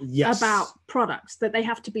traditionally about products, that they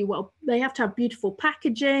have to be they have to have beautiful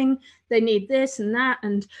packaging, they need this and that.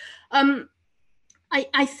 And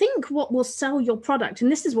I think what will sell your product, and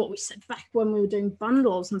this is what we said back when we were doing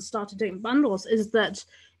bundles and started doing bundles, is that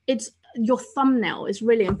it's your thumbnail is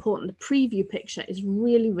really important. The preview picture is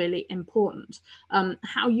really, really important.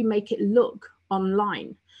 How you make it look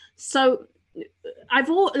online. So I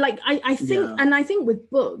think with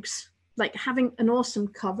books, like having an awesome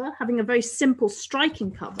cover, having a very simple,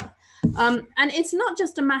 striking cover, and it's not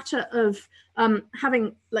just a matter of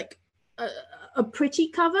having like a pretty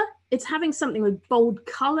cover. It's having something with bold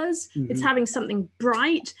colors. It's having something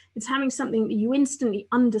bright. It's having something that you instantly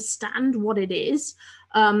understand what it is,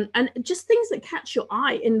 and just things that catch your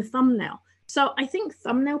eye in the thumbnail. So I think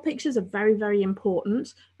thumbnail pictures are very, very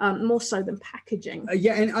important, more so than packaging.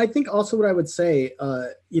 And I think also what I would say, a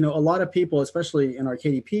lot of people, especially in our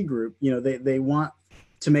KDP group, they want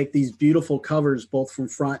to make these beautiful covers both from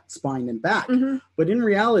front, spine, and back. But in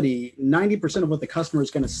reality, 90% of what the customer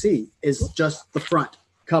is going to see is just the front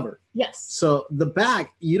cover. Yes. So the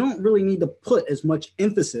back, you don't really need to put as much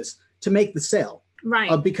emphasis to make the sale.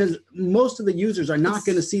 Right. Because most of the users are not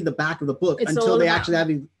going to see the back of the book until they actually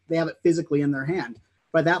have it physically in their hand.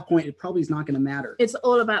 by that point, it probably is not going to matter. It's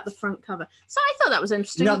all about the front cover. So I thought that was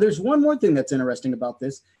interesting. Now, there's one more thing that's interesting about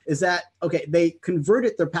this is that, okay, they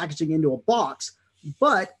converted their packaging into a box,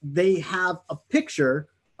 but they have a picture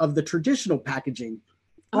of the traditional packaging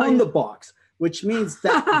on the box, which means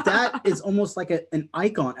that that is almost like an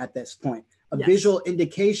icon at this point, a visual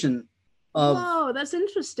indication of. Whoa, that's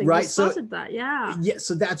interesting. Right. They spotted that. Yeah. Yeah.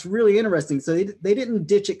 So that's really interesting. So they didn't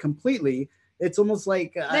ditch it completely. It's almost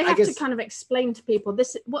like they have to kind of explain to people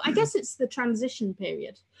this. Well, I guess it's the transition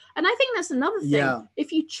period. And I think that's another thing. Yeah.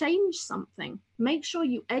 If you change something, make sure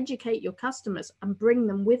you educate your customers and bring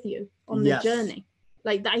them with you on the journey.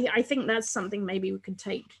 Like I think that's something maybe we could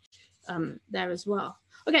take there as well.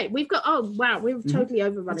 Okay, we've got, oh, wow, we've totally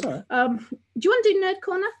overrunning. Right. Do you want to do Nerd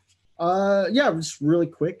Corner? Yeah, just really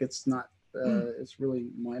quick. It's not, it's really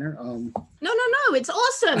minor. No, it's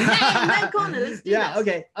awesome. Hey, Nerd Corner, let's do this.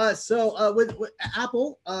 Okay. So with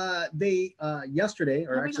Apple, they yesterday,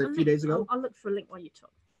 or actually a few days ago. I'll look for a link while you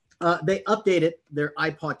talk. They updated their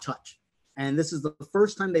iPod Touch. And this is the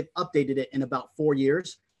first time they've updated it in about 4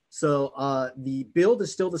 years. So the build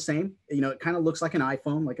is still the same. You know, it kind of looks like an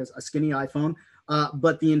iPhone, like a skinny iPhone,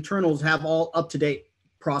 but the internals have all up-to-date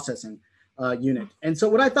processing unit. And so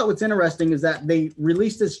what I thought was interesting is that they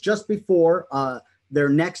released this just before their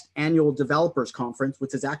next annual developers conference,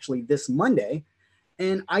 which is actually this Monday.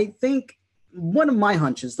 And I think one of my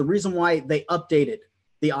hunches, the reason why they updated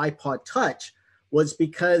the iPod Touch was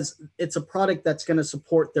because it's a product that's going to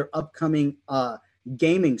support their upcoming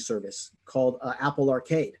gaming service called Apple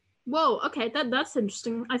Arcade. Whoa, okay, that's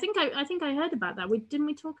interesting. I think I heard about that. Didn't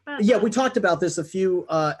we talk about Yeah, that? we talked about this a few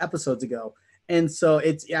episodes ago. And so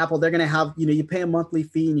it's Apple, they're going to have, you know, you pay a monthly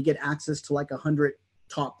fee and you get access to like 100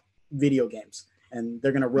 top video games, and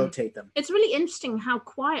they're going to rotate them. It's really interesting how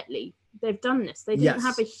quietly they've done this. They didn't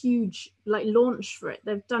have a huge like launch for it.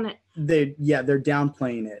 They've done it. They're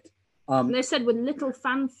downplaying it. And they said with little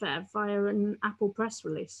fanfare via an Apple press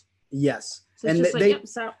release. Yes. So and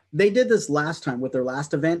they did this last time with their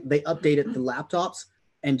last event. They updated the laptops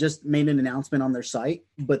and just made an announcement on their site,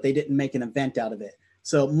 but they didn't make an event out of it.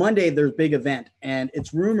 So Monday, there's a big event, and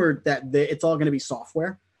it's rumored that it's all going to be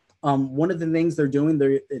software. One of the things they're doing,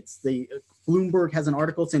 Bloomberg has an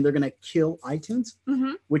article saying they're going to kill iTunes,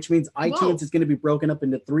 which means iTunes is going to be broken up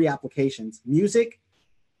into 3 applications: music,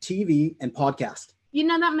 TV, and podcast. You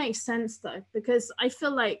know, that makes sense though, because I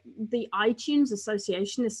feel like the iTunes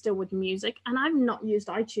association is still with music, and I've not used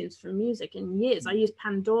iTunes for music in years. I use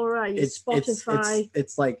Pandora, I use Spotify.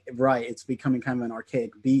 It's like, right, it's becoming kind of an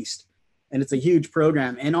archaic beast, and it's a huge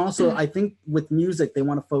program. And also I think with music, they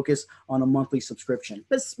want to focus on a monthly subscription.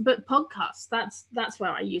 But podcasts, that's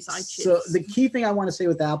where I use iTunes. So the key thing I want to say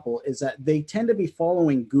with Apple is that they tend to be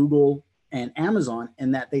following Google and Amazon,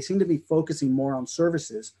 and that they seem to be focusing more on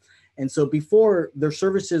services. And so before, their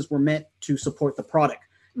services were meant to support the product.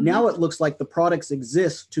 Now it looks like the products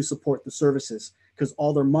exist to support the services, because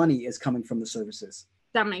all their money is coming from the services.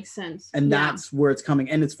 That makes sense. And that's where it's coming.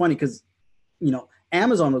 And it's funny because, you know,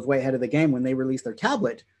 Amazon was way ahead of the game when they released their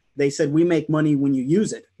tablet. They said, we make money when you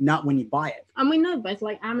use it, not when you buy it. And we know both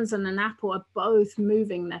like Amazon and Apple are both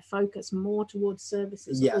moving their focus more towards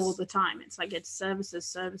services all the time. It's like it's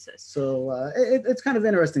services. So it's kind of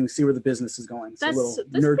interesting to see where the business is going. It's that's a little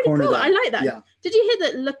nerd pretty corner cool. there. I like that. Yeah. Did you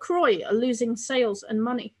hear that LaCroix are losing sales and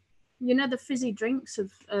money? You know, the fizzy drinks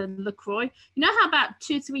of LaCroix. You know how about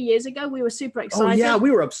 2-3 years ago we were super excited? Oh yeah, we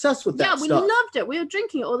were obsessed with that stuff. Yeah, we loved it. We were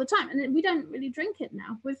drinking it all the time, and we don't really drink it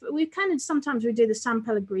now. We've kind of, sometimes we do the San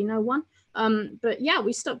Pellegrino one, but yeah,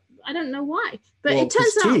 we stopped. I don't know why, but it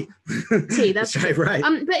turns out tea. That's right.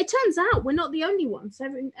 But it turns out we're not the only ones.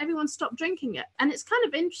 Everyone stopped drinking it, and it's kind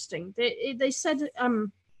of interesting. They said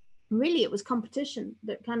really it was competition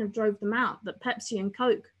that kind of drove them out, that Pepsi and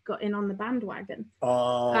Coke got in on the bandwagon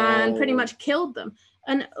and pretty much killed them.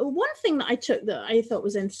 And one thing that I took that I thought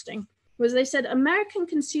was interesting was they said American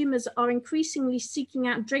consumers are increasingly seeking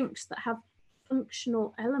out drinks that have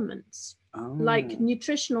functional elements like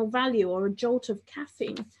nutritional value or a jolt of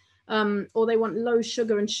caffeine, or they want low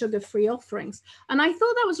sugar and sugar-free offerings. And I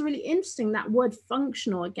thought that was really interesting, that word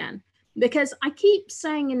functional again. Because I keep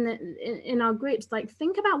saying in our groups, like,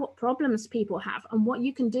 think about what problems people have and what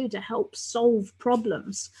you can do to help solve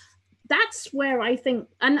problems. That's where I think,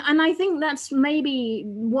 and I think that's maybe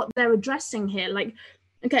what they're addressing here. Like,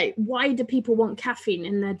 okay, why do people want caffeine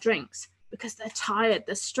in their drinks? Because they're tired,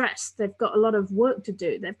 they're stressed, they've got a lot of work to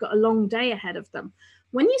do, they've got a long day ahead of them.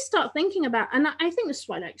 When you start thinking about, and I think this is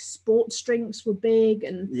why like sports drinks were big,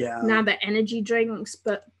 and now they're energy drinks,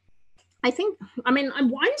 but I mean,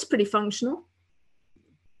 wine's pretty functional.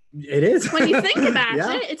 It is. When you think about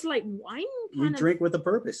it, it's like wine. You drink with a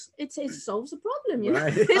purpose. It solves a problem, you know.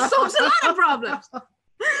 It solves a lot of problems.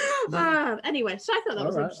 Anyway, so I thought that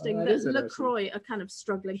was interesting. That LaCroix are kind of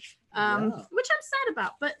struggling, which I'm sad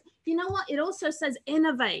about. But you know what? It also says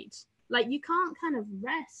innovate. Like you can't kind of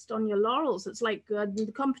rest on your laurels. It's like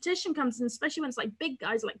the competition comes in, especially when it's like big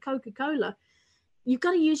guys like Coca-Cola. You've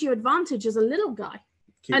got to use your advantage as a little guy.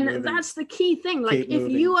 That's the key thing. Like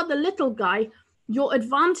if you are the little guy, your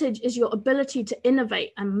advantage is your ability to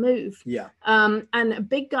innovate and move. Yeah. And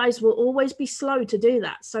big guys will always be slow to do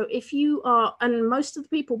that. So if you are, and most of the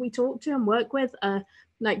people we talk to and work with are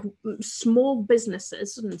like small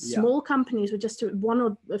businesses and small companies with just one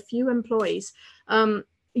or a few employees,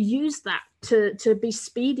 use that to be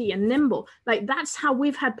speedy and nimble. Like that's how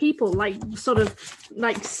we've had people like sort of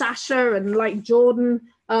like Sasha and like Jordan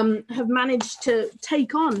have managed to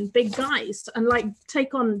take on big guys and like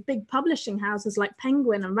take on big publishing houses like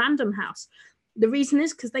Penguin and Random House. The reason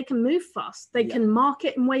is because they can move fast. They can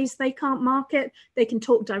market in ways they can't market. They can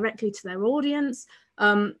talk directly to their audience.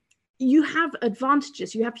 You have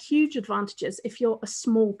advantages. You have huge advantages if you're a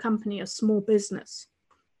small company, a small business.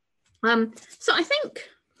 So I think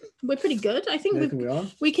we're pretty good. I think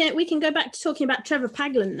we can go back to talking about Trevor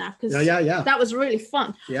Paglen now because that was really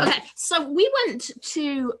fun. Yeah. Okay, so we went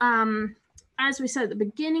to as we said at the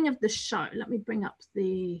beginning of the show. Let me bring up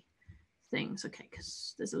the things, okay,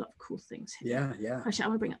 because there's a lot of cool things here. Yeah. Actually, I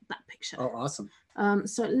want to bring up that picture. Oh, awesome.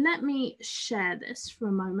 So let me share this for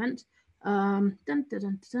a moment. There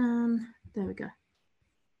we go.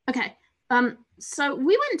 Okay. So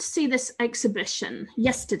we went to see this exhibition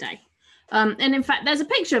yesterday. And in fact, there's a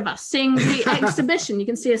picture of us seeing the exhibition. You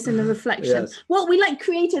can see us in the reflection. Yes. Well, we like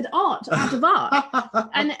created art out of art.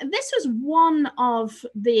 And this was one of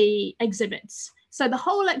the exhibits. So the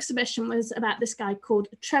whole exhibition was about this guy called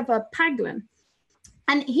Trevor Paglen.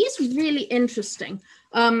 And he's really interesting.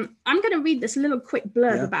 I'm going to read this little quick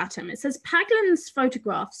blurb about him. It says, Paglen's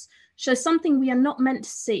photographs show something we are not meant to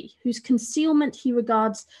see, whose concealment he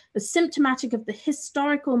regards as symptomatic of the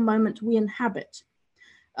historical moment we inhabit.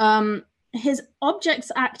 His objects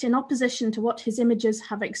act in opposition to what his images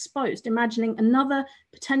have exposed, imagining another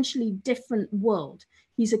potentially different world.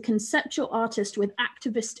 He's a conceptual artist with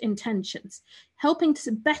activist intentions, helping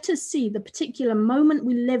to better see the particular moment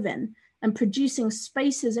we live in and producing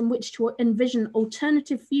spaces in which to envision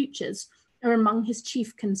alternative futures are among his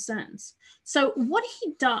chief concerns. So what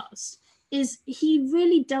he does is he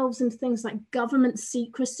really delves into things like government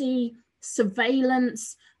secrecy,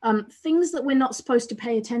 surveillance, things that we're not supposed to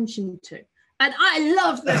pay attention to. And I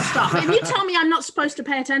love this stuff. If you tell me I'm not supposed to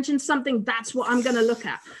pay attention to something, that's what I'm going to look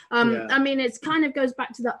at. I mean, it kind of goes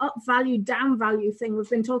back to the up value, down value thing we've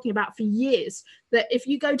been talking about for years, that if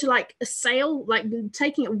you go to like a sale, like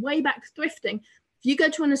taking it way back thrifting, if you go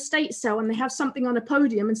to an estate sale and they have something on a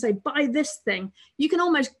podium and say, buy this thing, you can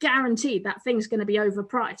almost guarantee that thing's going to be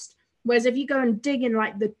overpriced. Whereas if you go and dig in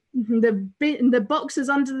like the boxes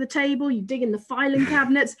under the table, you dig in the filing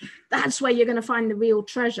cabinets, that's where you're going to find the real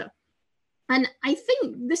treasure. And I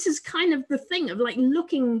think this is kind of the thing of like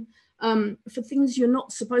looking for things you're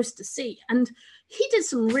not supposed to see. And he did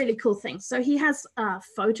some really cool things. So he has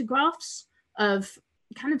photographs of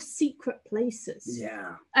kind of secret places.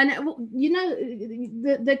 Yeah. And, you know,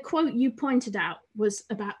 the quote you pointed out was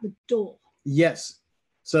about the door. Yes.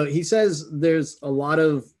 So he says there's a lot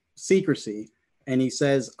of secrecy. And he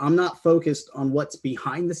says, I'm not focused on what's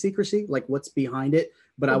behind the secrecy, like what's behind it,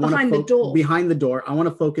 but I want to behind the door. I want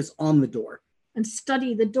to focus on the door and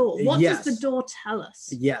study the door. What does the door tell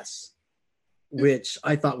us? Yes. Which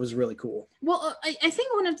I thought was really cool. Well, I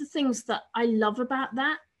think one of the things that I love about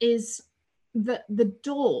that is that the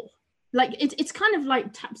door, like it's kind of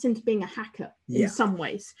like taps into being a hacker in some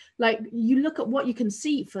ways. Like you look at what you can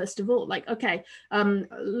see first of all. Like okay,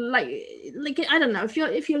 like I don't know, if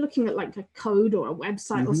you're looking at like a code or a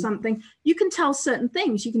website or something, you can tell certain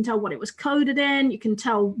things. You can tell what it was coded in. You can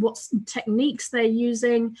tell what techniques they're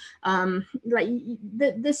using. Like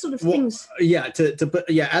there's sort of things. Yeah, to put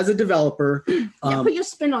as a developer, put your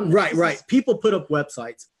spin on this. Right. People put up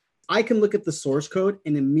websites. I can look at the source code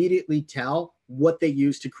and immediately tell what they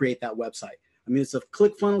use to create that website. I mean, it's a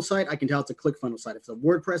ClickFunnels site. I can tell it's a ClickFunnels site. If it's a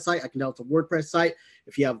WordPress site, I can tell it's a WordPress site.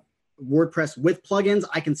 If you have WordPress with plugins,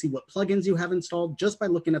 I can see what plugins you have installed just by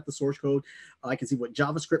looking at the source code. I can see what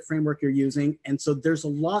JavaScript framework you're using. And so there's a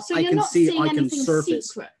lot I can see, I can surface.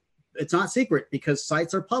 Secret. It's not secret because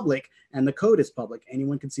sites are public and the code is public.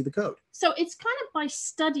 Anyone can see the code. So it's kind of by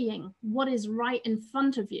studying what is right in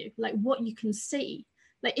front of you, like what you can see,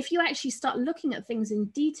 like if you actually start looking at things in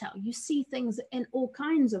detail, you see things in all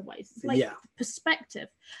kinds of ways. It's like perspective.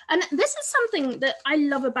 And this is something that I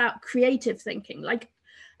love about creative thinking. Like,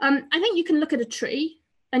 I think you can look at a tree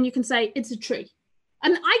and you can say, it's a tree.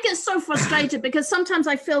 And I get so frustrated because sometimes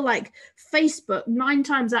I feel like Facebook, 9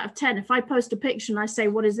 times out of 10, if I post a picture and I say,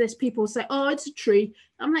 what is this? People say, oh, it's a tree.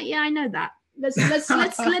 I'm like, yeah, I know that. Let's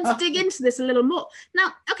dig into this a little more.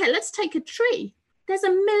 Now, okay, let's take a tree. There's a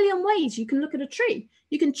million ways you can look at a tree.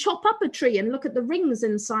 You can chop up a tree and look at the rings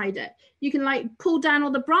inside it. You can like pull down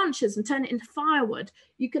all the branches and turn it into firewood.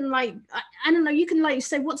 You can like, I don't know, you can like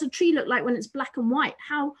say, what's a tree look like when it's black and white?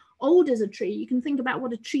 How old is a tree? You can think about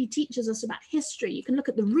what a tree teaches us about history. You can look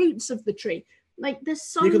at the roots of the tree. Like there's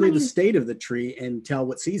so you can many... look at the state of the tree and tell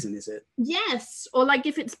what season is it. Yes. Or like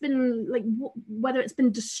if it's been like whether it's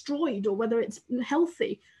been destroyed or whether it's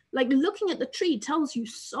healthy. Like looking at the tree tells you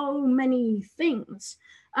so many things.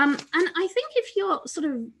 And I think if you're sort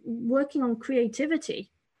of working on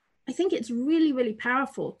creativity, I think it's really, really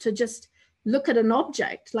powerful to just look at an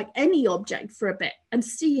object, like any object for a bit, and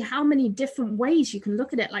see how many different ways you can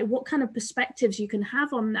look at it, like what kind of perspectives you can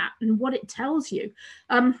have on that and what it tells you.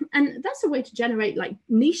 And that's a way to generate like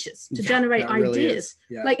niches, to generate ideas.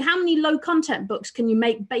 Really like how many low content books can you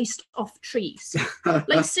make based off trees?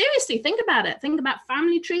 Like seriously, think about it. Think about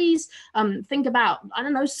family trees. Think about, I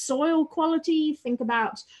don't know, soil quality. Think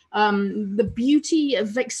about the beauty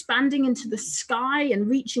of expanding into the sky and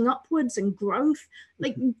reaching upwards and growth.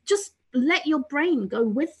 Like just let your brain go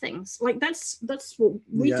with things. Like that's what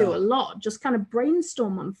we do a lot, just kind of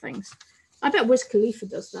brainstorm on things. I bet Wiz Khalifa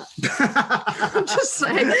does that. I'm just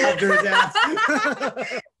saying.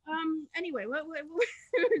 Anyway,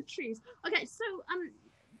 we're trees. Okay, so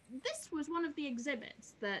this was one of the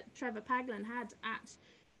exhibits that Trevor Paglen had at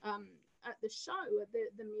the show at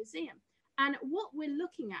the museum, and what we're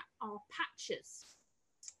looking at are patches.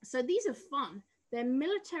 So these are fun. They're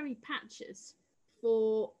military patches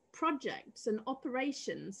for projects and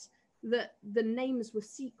operations that the names were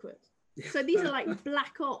secret. So these are like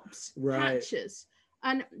black ops patches,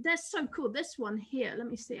 and they're so cool. This one here, let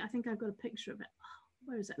me see, I think I've got a picture of it. Oh,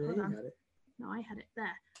 where is it? Hold on. No, I had it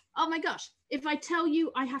there. Oh my gosh, if I tell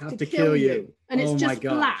you I have to kill you and it's just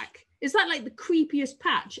black, is that like the creepiest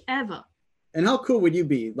patch ever? And how cool would you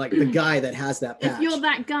be, like the guy that has that patch? If you're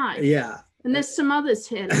that guy. Yeah. And there's some others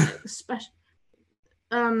here, like special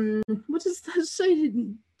what does that say?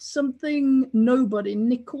 Something nobody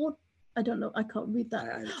Nicord. I don't know. I can't read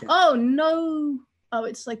that. Oh no. Oh,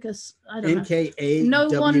 it's like a I don't know. NKA. No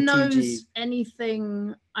one knows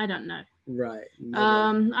anything. I don't know. Right.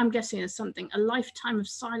 I'm guessing it's something. A lifetime of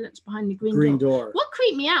silence behind the green door. What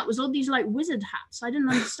creeped me out was all these like wizard hats. I didn't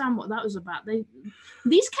understand what that was about.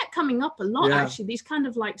 These kept coming up a lot actually. These kind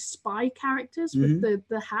of like spy characters with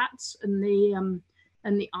the hats and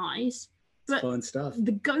the eyes. But fun stuff.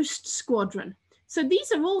 The Ghost Squadron. So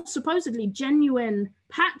these are all supposedly genuine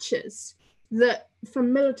patches that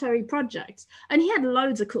from military projects. And he had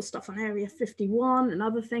loads of cool stuff on Area 51 and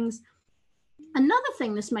other things. Another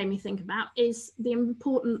thing this made me think about is the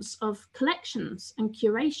importance of collections and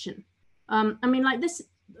curation. I mean, like this,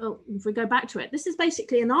 if we go back to it, this is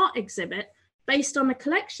basically an art exhibit based on a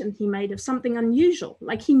collection he made of something unusual.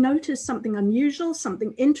 Like he noticed something unusual,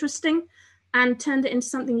 something interesting, and turned it into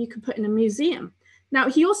something you could put in a museum. Now,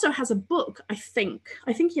 he also has a book, I think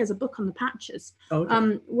he has a book on the patches,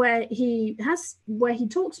 where he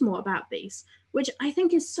talks more about these, which I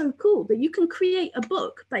think is so cool that you can create a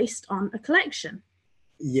book based on a collection.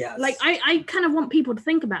 Yes. Like, I kind of want people to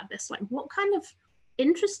think about this. Like, what kind of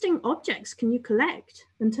interesting objects can you collect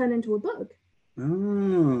and turn into a book?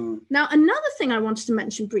 Oh. Now, another thing I wanted to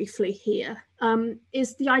mention briefly here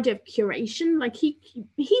is the idea of curation. Like he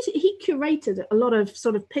curated a lot of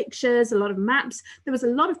sort of pictures, a lot of maps. There was a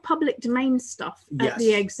lot of public domain stuff at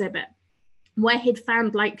the exhibit where he'd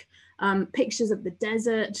found like pictures of the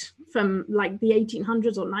desert from like the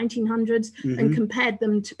 1800s or 1900s and compared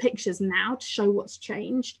them to pictures now to show what's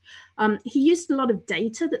changed. He used a lot of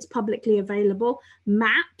data that's publicly available,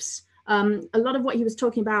 maps. A lot of what he was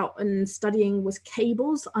talking about and studying was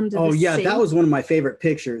cables under the sea. That was one of my favorite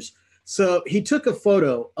pictures. So he took a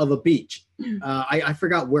photo of a beach. I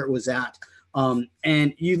forgot where it was at.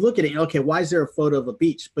 And you look at it, okay, why is there a photo of a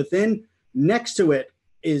beach? But then next to it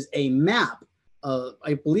is a map,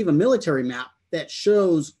 I believe a military map that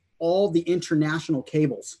shows all the international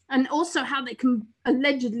cables. And also how they can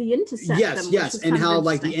allegedly intercept them. Yes, and how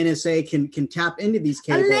like the NSA can tap into these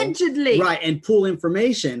cables. Allegedly. Right, and pull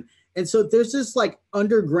information. And so there's this like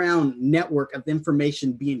underground network of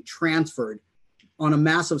information being transferred on a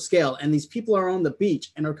massive scale. And these people are on the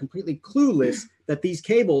beach and are completely clueless that these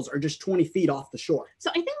cables are just 20 feet off the shore. So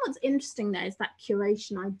I think what's interesting there is that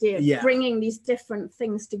curation idea of bringing these different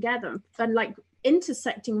things together and like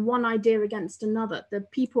intersecting one idea against another. The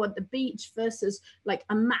people at the beach versus like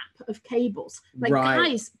a map of cables. Like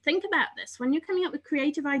guys, think about this. When you're coming up with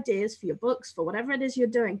creative ideas for your books, for whatever it is you're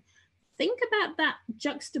doing, think about that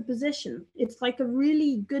juxtaposition. It's like a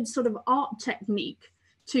really good sort of art technique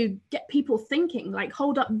to get people thinking, like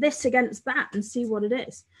hold up this against that and see what it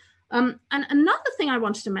is. And another thing I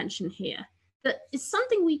wanted to mention here that is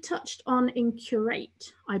something we touched on in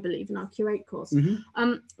Curate, I believe, in our Curate course,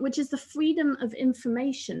 which is the Freedom of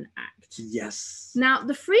Information Act. Yes. Now,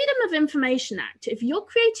 the Freedom of Information Act, if you're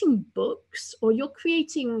creating books or you're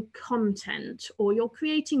creating content or you're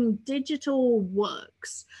creating digital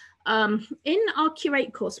works, in our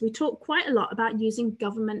Curate course, we talk quite a lot about using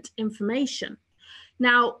government information.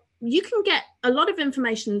 Now, you can get a lot of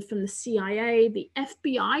information from the CIA, the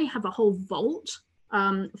FBI have a whole vault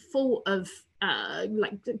full of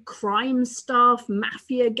like crime stuff,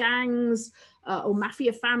 mafia gangs or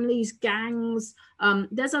mafia families, gangs.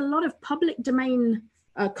 There's a lot of public domain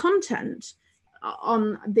content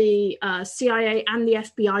on the CIA and the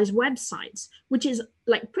FBI's websites, which is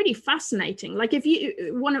like pretty fascinating. Like if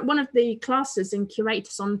you, one of the classes in Curate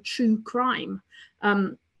is on true crime,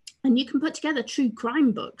 and you can put together true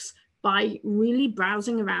crime books by really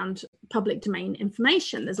browsing around public domain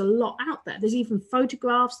information. There's a lot out there. There's even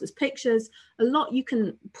photographs, there's pictures, a lot you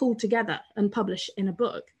can pull together and publish in a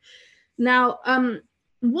book. Now,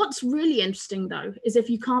 what's really interesting though, is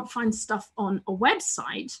if you can't find stuff on a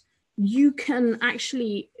website, you can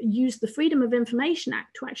actually use the Freedom of Information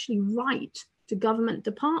Act to actually write to government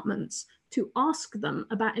departments to ask them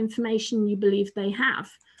about information you believe they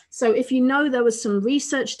have. So if you know there was some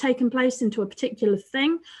research taking place into a particular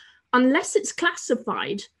thing, unless it's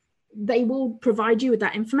classified, they will provide you with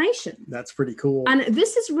that information. That's pretty cool. And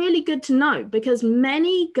this is really good to know because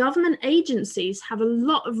many government agencies have a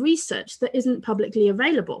lot of research that isn't publicly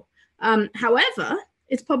available. However,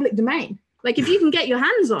 it's public domain. Like if you can get your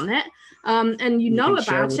hands on it and you know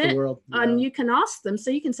about it and you can ask them, so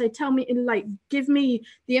you can say, tell me, like, give me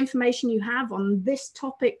the information you have on this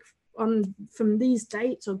topic from these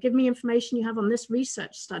dates, or give me information you have on this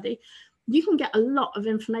research study. You can get a lot of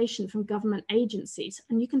information from government agencies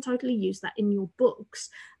and you can totally use that in your books.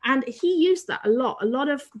 And he used that a lot. A lot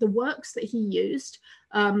of the works that he used,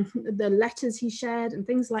 the letters he shared and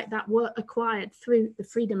things like that were acquired through the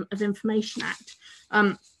Freedom of Information Act.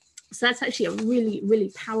 So that's actually a really,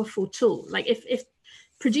 really powerful tool. Like if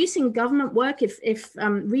producing government work, if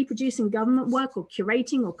reproducing government work or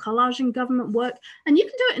curating or collaging government work, and you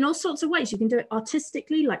can do it in all sorts of ways. You can do it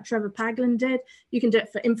artistically like Trevor Paglen did. You can do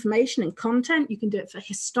it for information and content. You can do it for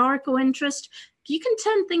historical interest. You can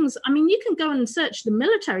turn things, I mean, you can go and search the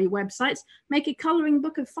military websites, make a coloring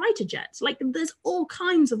book of fighter jets. Like there's all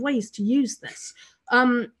kinds of ways to use this.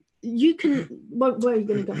 You can, where are you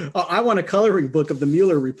going to go? Oh, I want a coloring book of the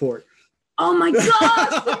Mueller report. Oh my gosh,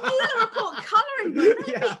 the Mueller report coloring book,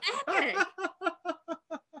 that'd be epic.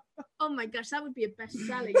 Oh my gosh, that would be a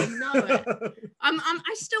bestseller, you know it.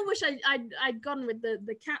 I still wish I'd gone with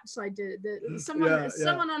the cats idea.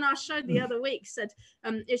 Someone on our show the other week said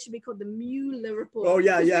it should be called the Mueller report. Oh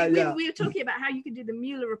yeah. We were talking about how you could do the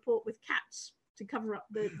Mueller report with cats to cover up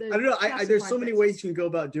the I don't know. There's so many ways you can go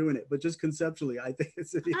about doing it, but just conceptually, I think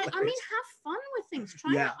it's. I mean, have fun with things.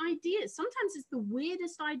 Try out ideas. Sometimes it's the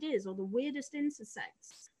weirdest ideas or the weirdest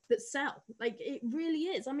intersects that sell. Like it really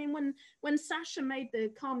is. I mean, when Sasha made the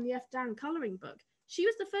Calm the F Down coloring book, she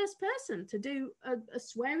was the first person to do a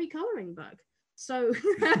sweary coloring book. So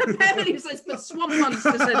apparently it's the swamp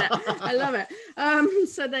monsters in it. I love it.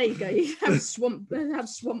 So there you go. You have swamp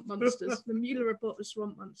monsters. The Mueller report was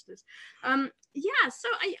swamp monsters. Yeah. So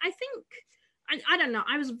I think I don't know.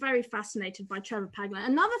 I was very fascinated by Trevor Paglen.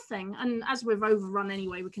 Another thing, and as we've overrun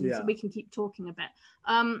anyway, we can keep talking a bit.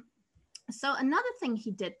 So another thing he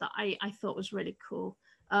did that I thought was really cool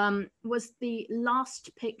was the last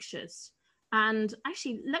pictures. And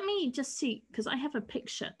actually, let me just see, because I have a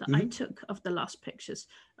picture that I took of the last pictures.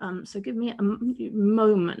 So give me a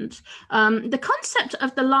moment. The concept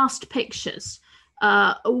of the last pictures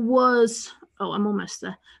was, I'm almost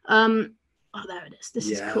there. Oh, there it is. This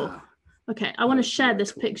is cool. Okay, I want to share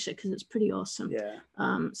this picture because it's pretty awesome. Yeah.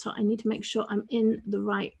 So I need to make sure I'm in the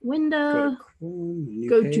right window.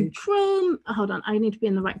 Go to Chrome. Oh, hold on, I need to be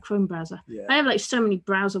in the right Chrome browser. Yeah. I have like so many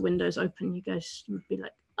browser windows open. You guys would be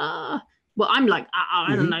like, well, I'm like,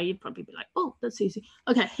 I don't know. You'd probably be like, oh, that's easy.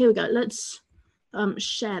 Okay, here we go. Let's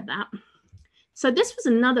share that. So this was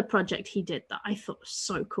another project he did that I thought was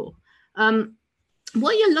so cool.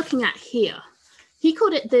 What you're looking at here he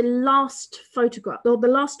called it the last photograph or the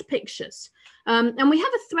last pictures. And we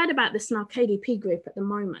have a thread about this in our KDP group at the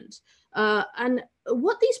moment. And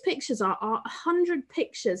what these pictures are 100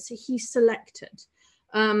 pictures he selected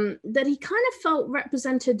that he kind of felt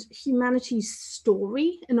represented humanity's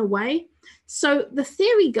story in a way. So the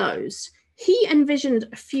theory goes, he envisioned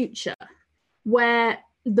a future where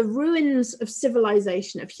the ruins of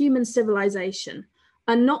civilization, of human civilization,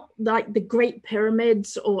 are not like the Great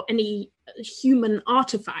Pyramids or any human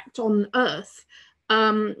artifact on Earth,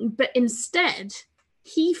 but instead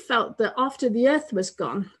he felt that after the Earth was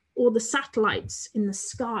gone, all the satellites in the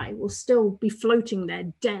sky will still be floating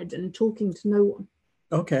there dead and talking to no one.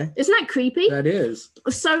 Okay. Isn't that creepy? That is.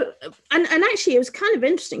 So, and actually it was kind of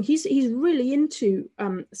interesting. He's really into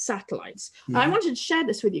satellites. Mm-hmm. I wanted to share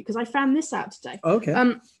this with you because I found this out today.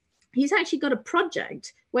 Okay. He's actually got a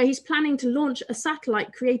project where he's planning to launch a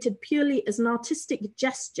satellite created purely as an artistic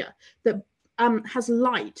gesture that has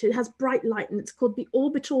light. It has bright light, and it's called the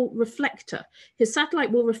Orbital Reflector. His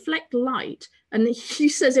satellite will reflect light, and he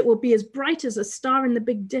says it will be as bright as a star in the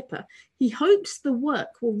Big Dipper. He hopes the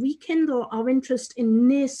work will rekindle our interest in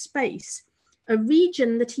near space, a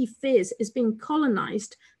region that he fears is being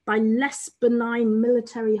colonized by less benign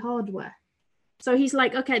military hardware. So he's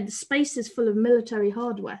like, okay, the space is full of military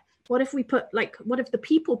hardware. What if the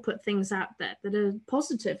people put things out there that are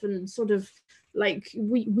positive and sort of like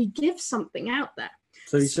we give something out there?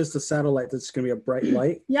 So he's just a satellite that's going to be a bright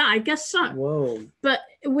light? Yeah, I guess so. Whoa. But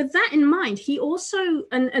with that in mind, he also,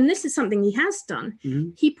 and this is something he has done,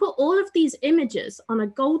 mm-hmm. he put all of these images on a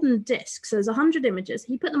golden disc. So there's 100 images.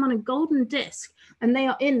 He put them on a golden disc, and they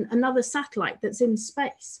are in another satellite that's in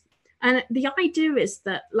space. And the idea is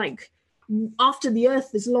that, like, after the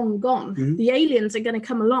Earth is long gone, mm-hmm. the aliens are going to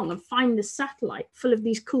come along and find this satellite full of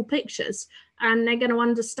these cool pictures, and they're going to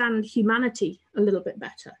understand humanity a little bit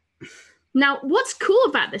better. Now, what's cool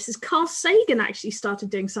about this is Carl Sagan actually started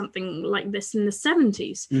doing something like this in the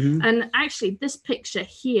 70s. Mm-hmm. And actually, this picture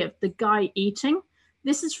here, the guy eating,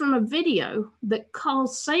 this is from a video that Carl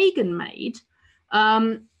Sagan made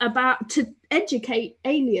about to educate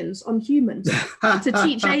aliens on humans, to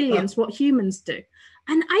teach aliens what humans do.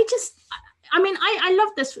 And I love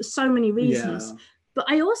this for so many reasons, but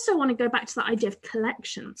I also want to go back to the idea of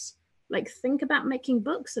collections. Like, think about making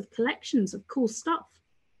books of collections of cool stuff.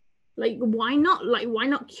 Like, why not? Like, why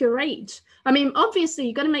not curate? I mean, obviously,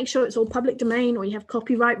 you got to make sure it's all public domain, or you have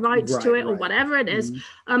copyright rights to it, or whatever it is.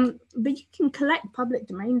 Mm-hmm. But you can collect public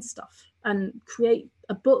domain stuff and create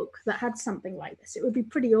a book that had something like this. It would be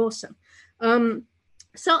pretty awesome.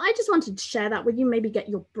 So I just wanted to share that with you, maybe get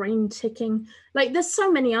your brain ticking. Like, there's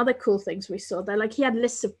so many other cool things we saw there. Like, he had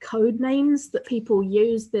lists of code names that people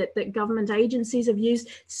use, that government agencies have used,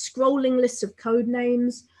 scrolling lists of code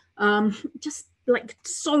names, just like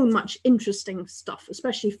so much interesting stuff,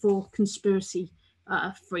 especially for conspiracy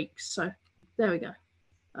freaks. So there we go.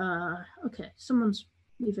 Okay, someone's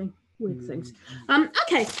leaving weird things.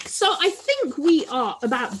 Okay, so I think we are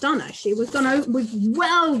about done. Actually, we've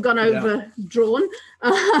well gone overdrawn.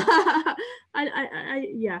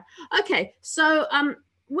 Yeah. Okay, so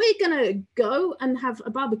we're gonna go and have a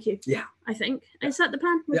barbecue. Yeah, I think is that the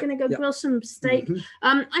plan. We're gonna go grill some steak. Mm-hmm.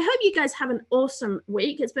 I hope you guys have an awesome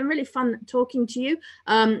week. It's been really fun talking to you.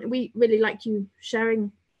 We really like you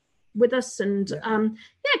sharing with us, and come and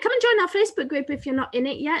join our Facebook group if you're not in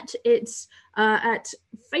it yet. It's at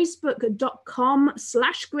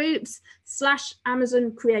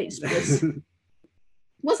facebook.com/groups/Amazon CreateSpace.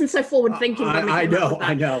 Wasn't so forward thinking. I know.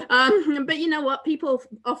 But you know what? People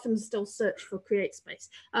often still search for CreateSpace.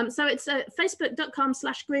 So it's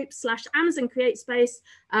facebook.com/groups/Amazon CreateSpace.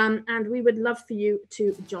 And we would love for you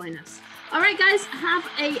to join us. All right, guys, have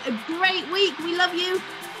a great week. We love you.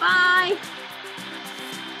 Bye.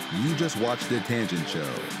 You just watched The Tangent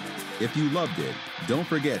Show. If you loved it, don't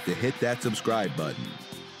forget to hit that subscribe button.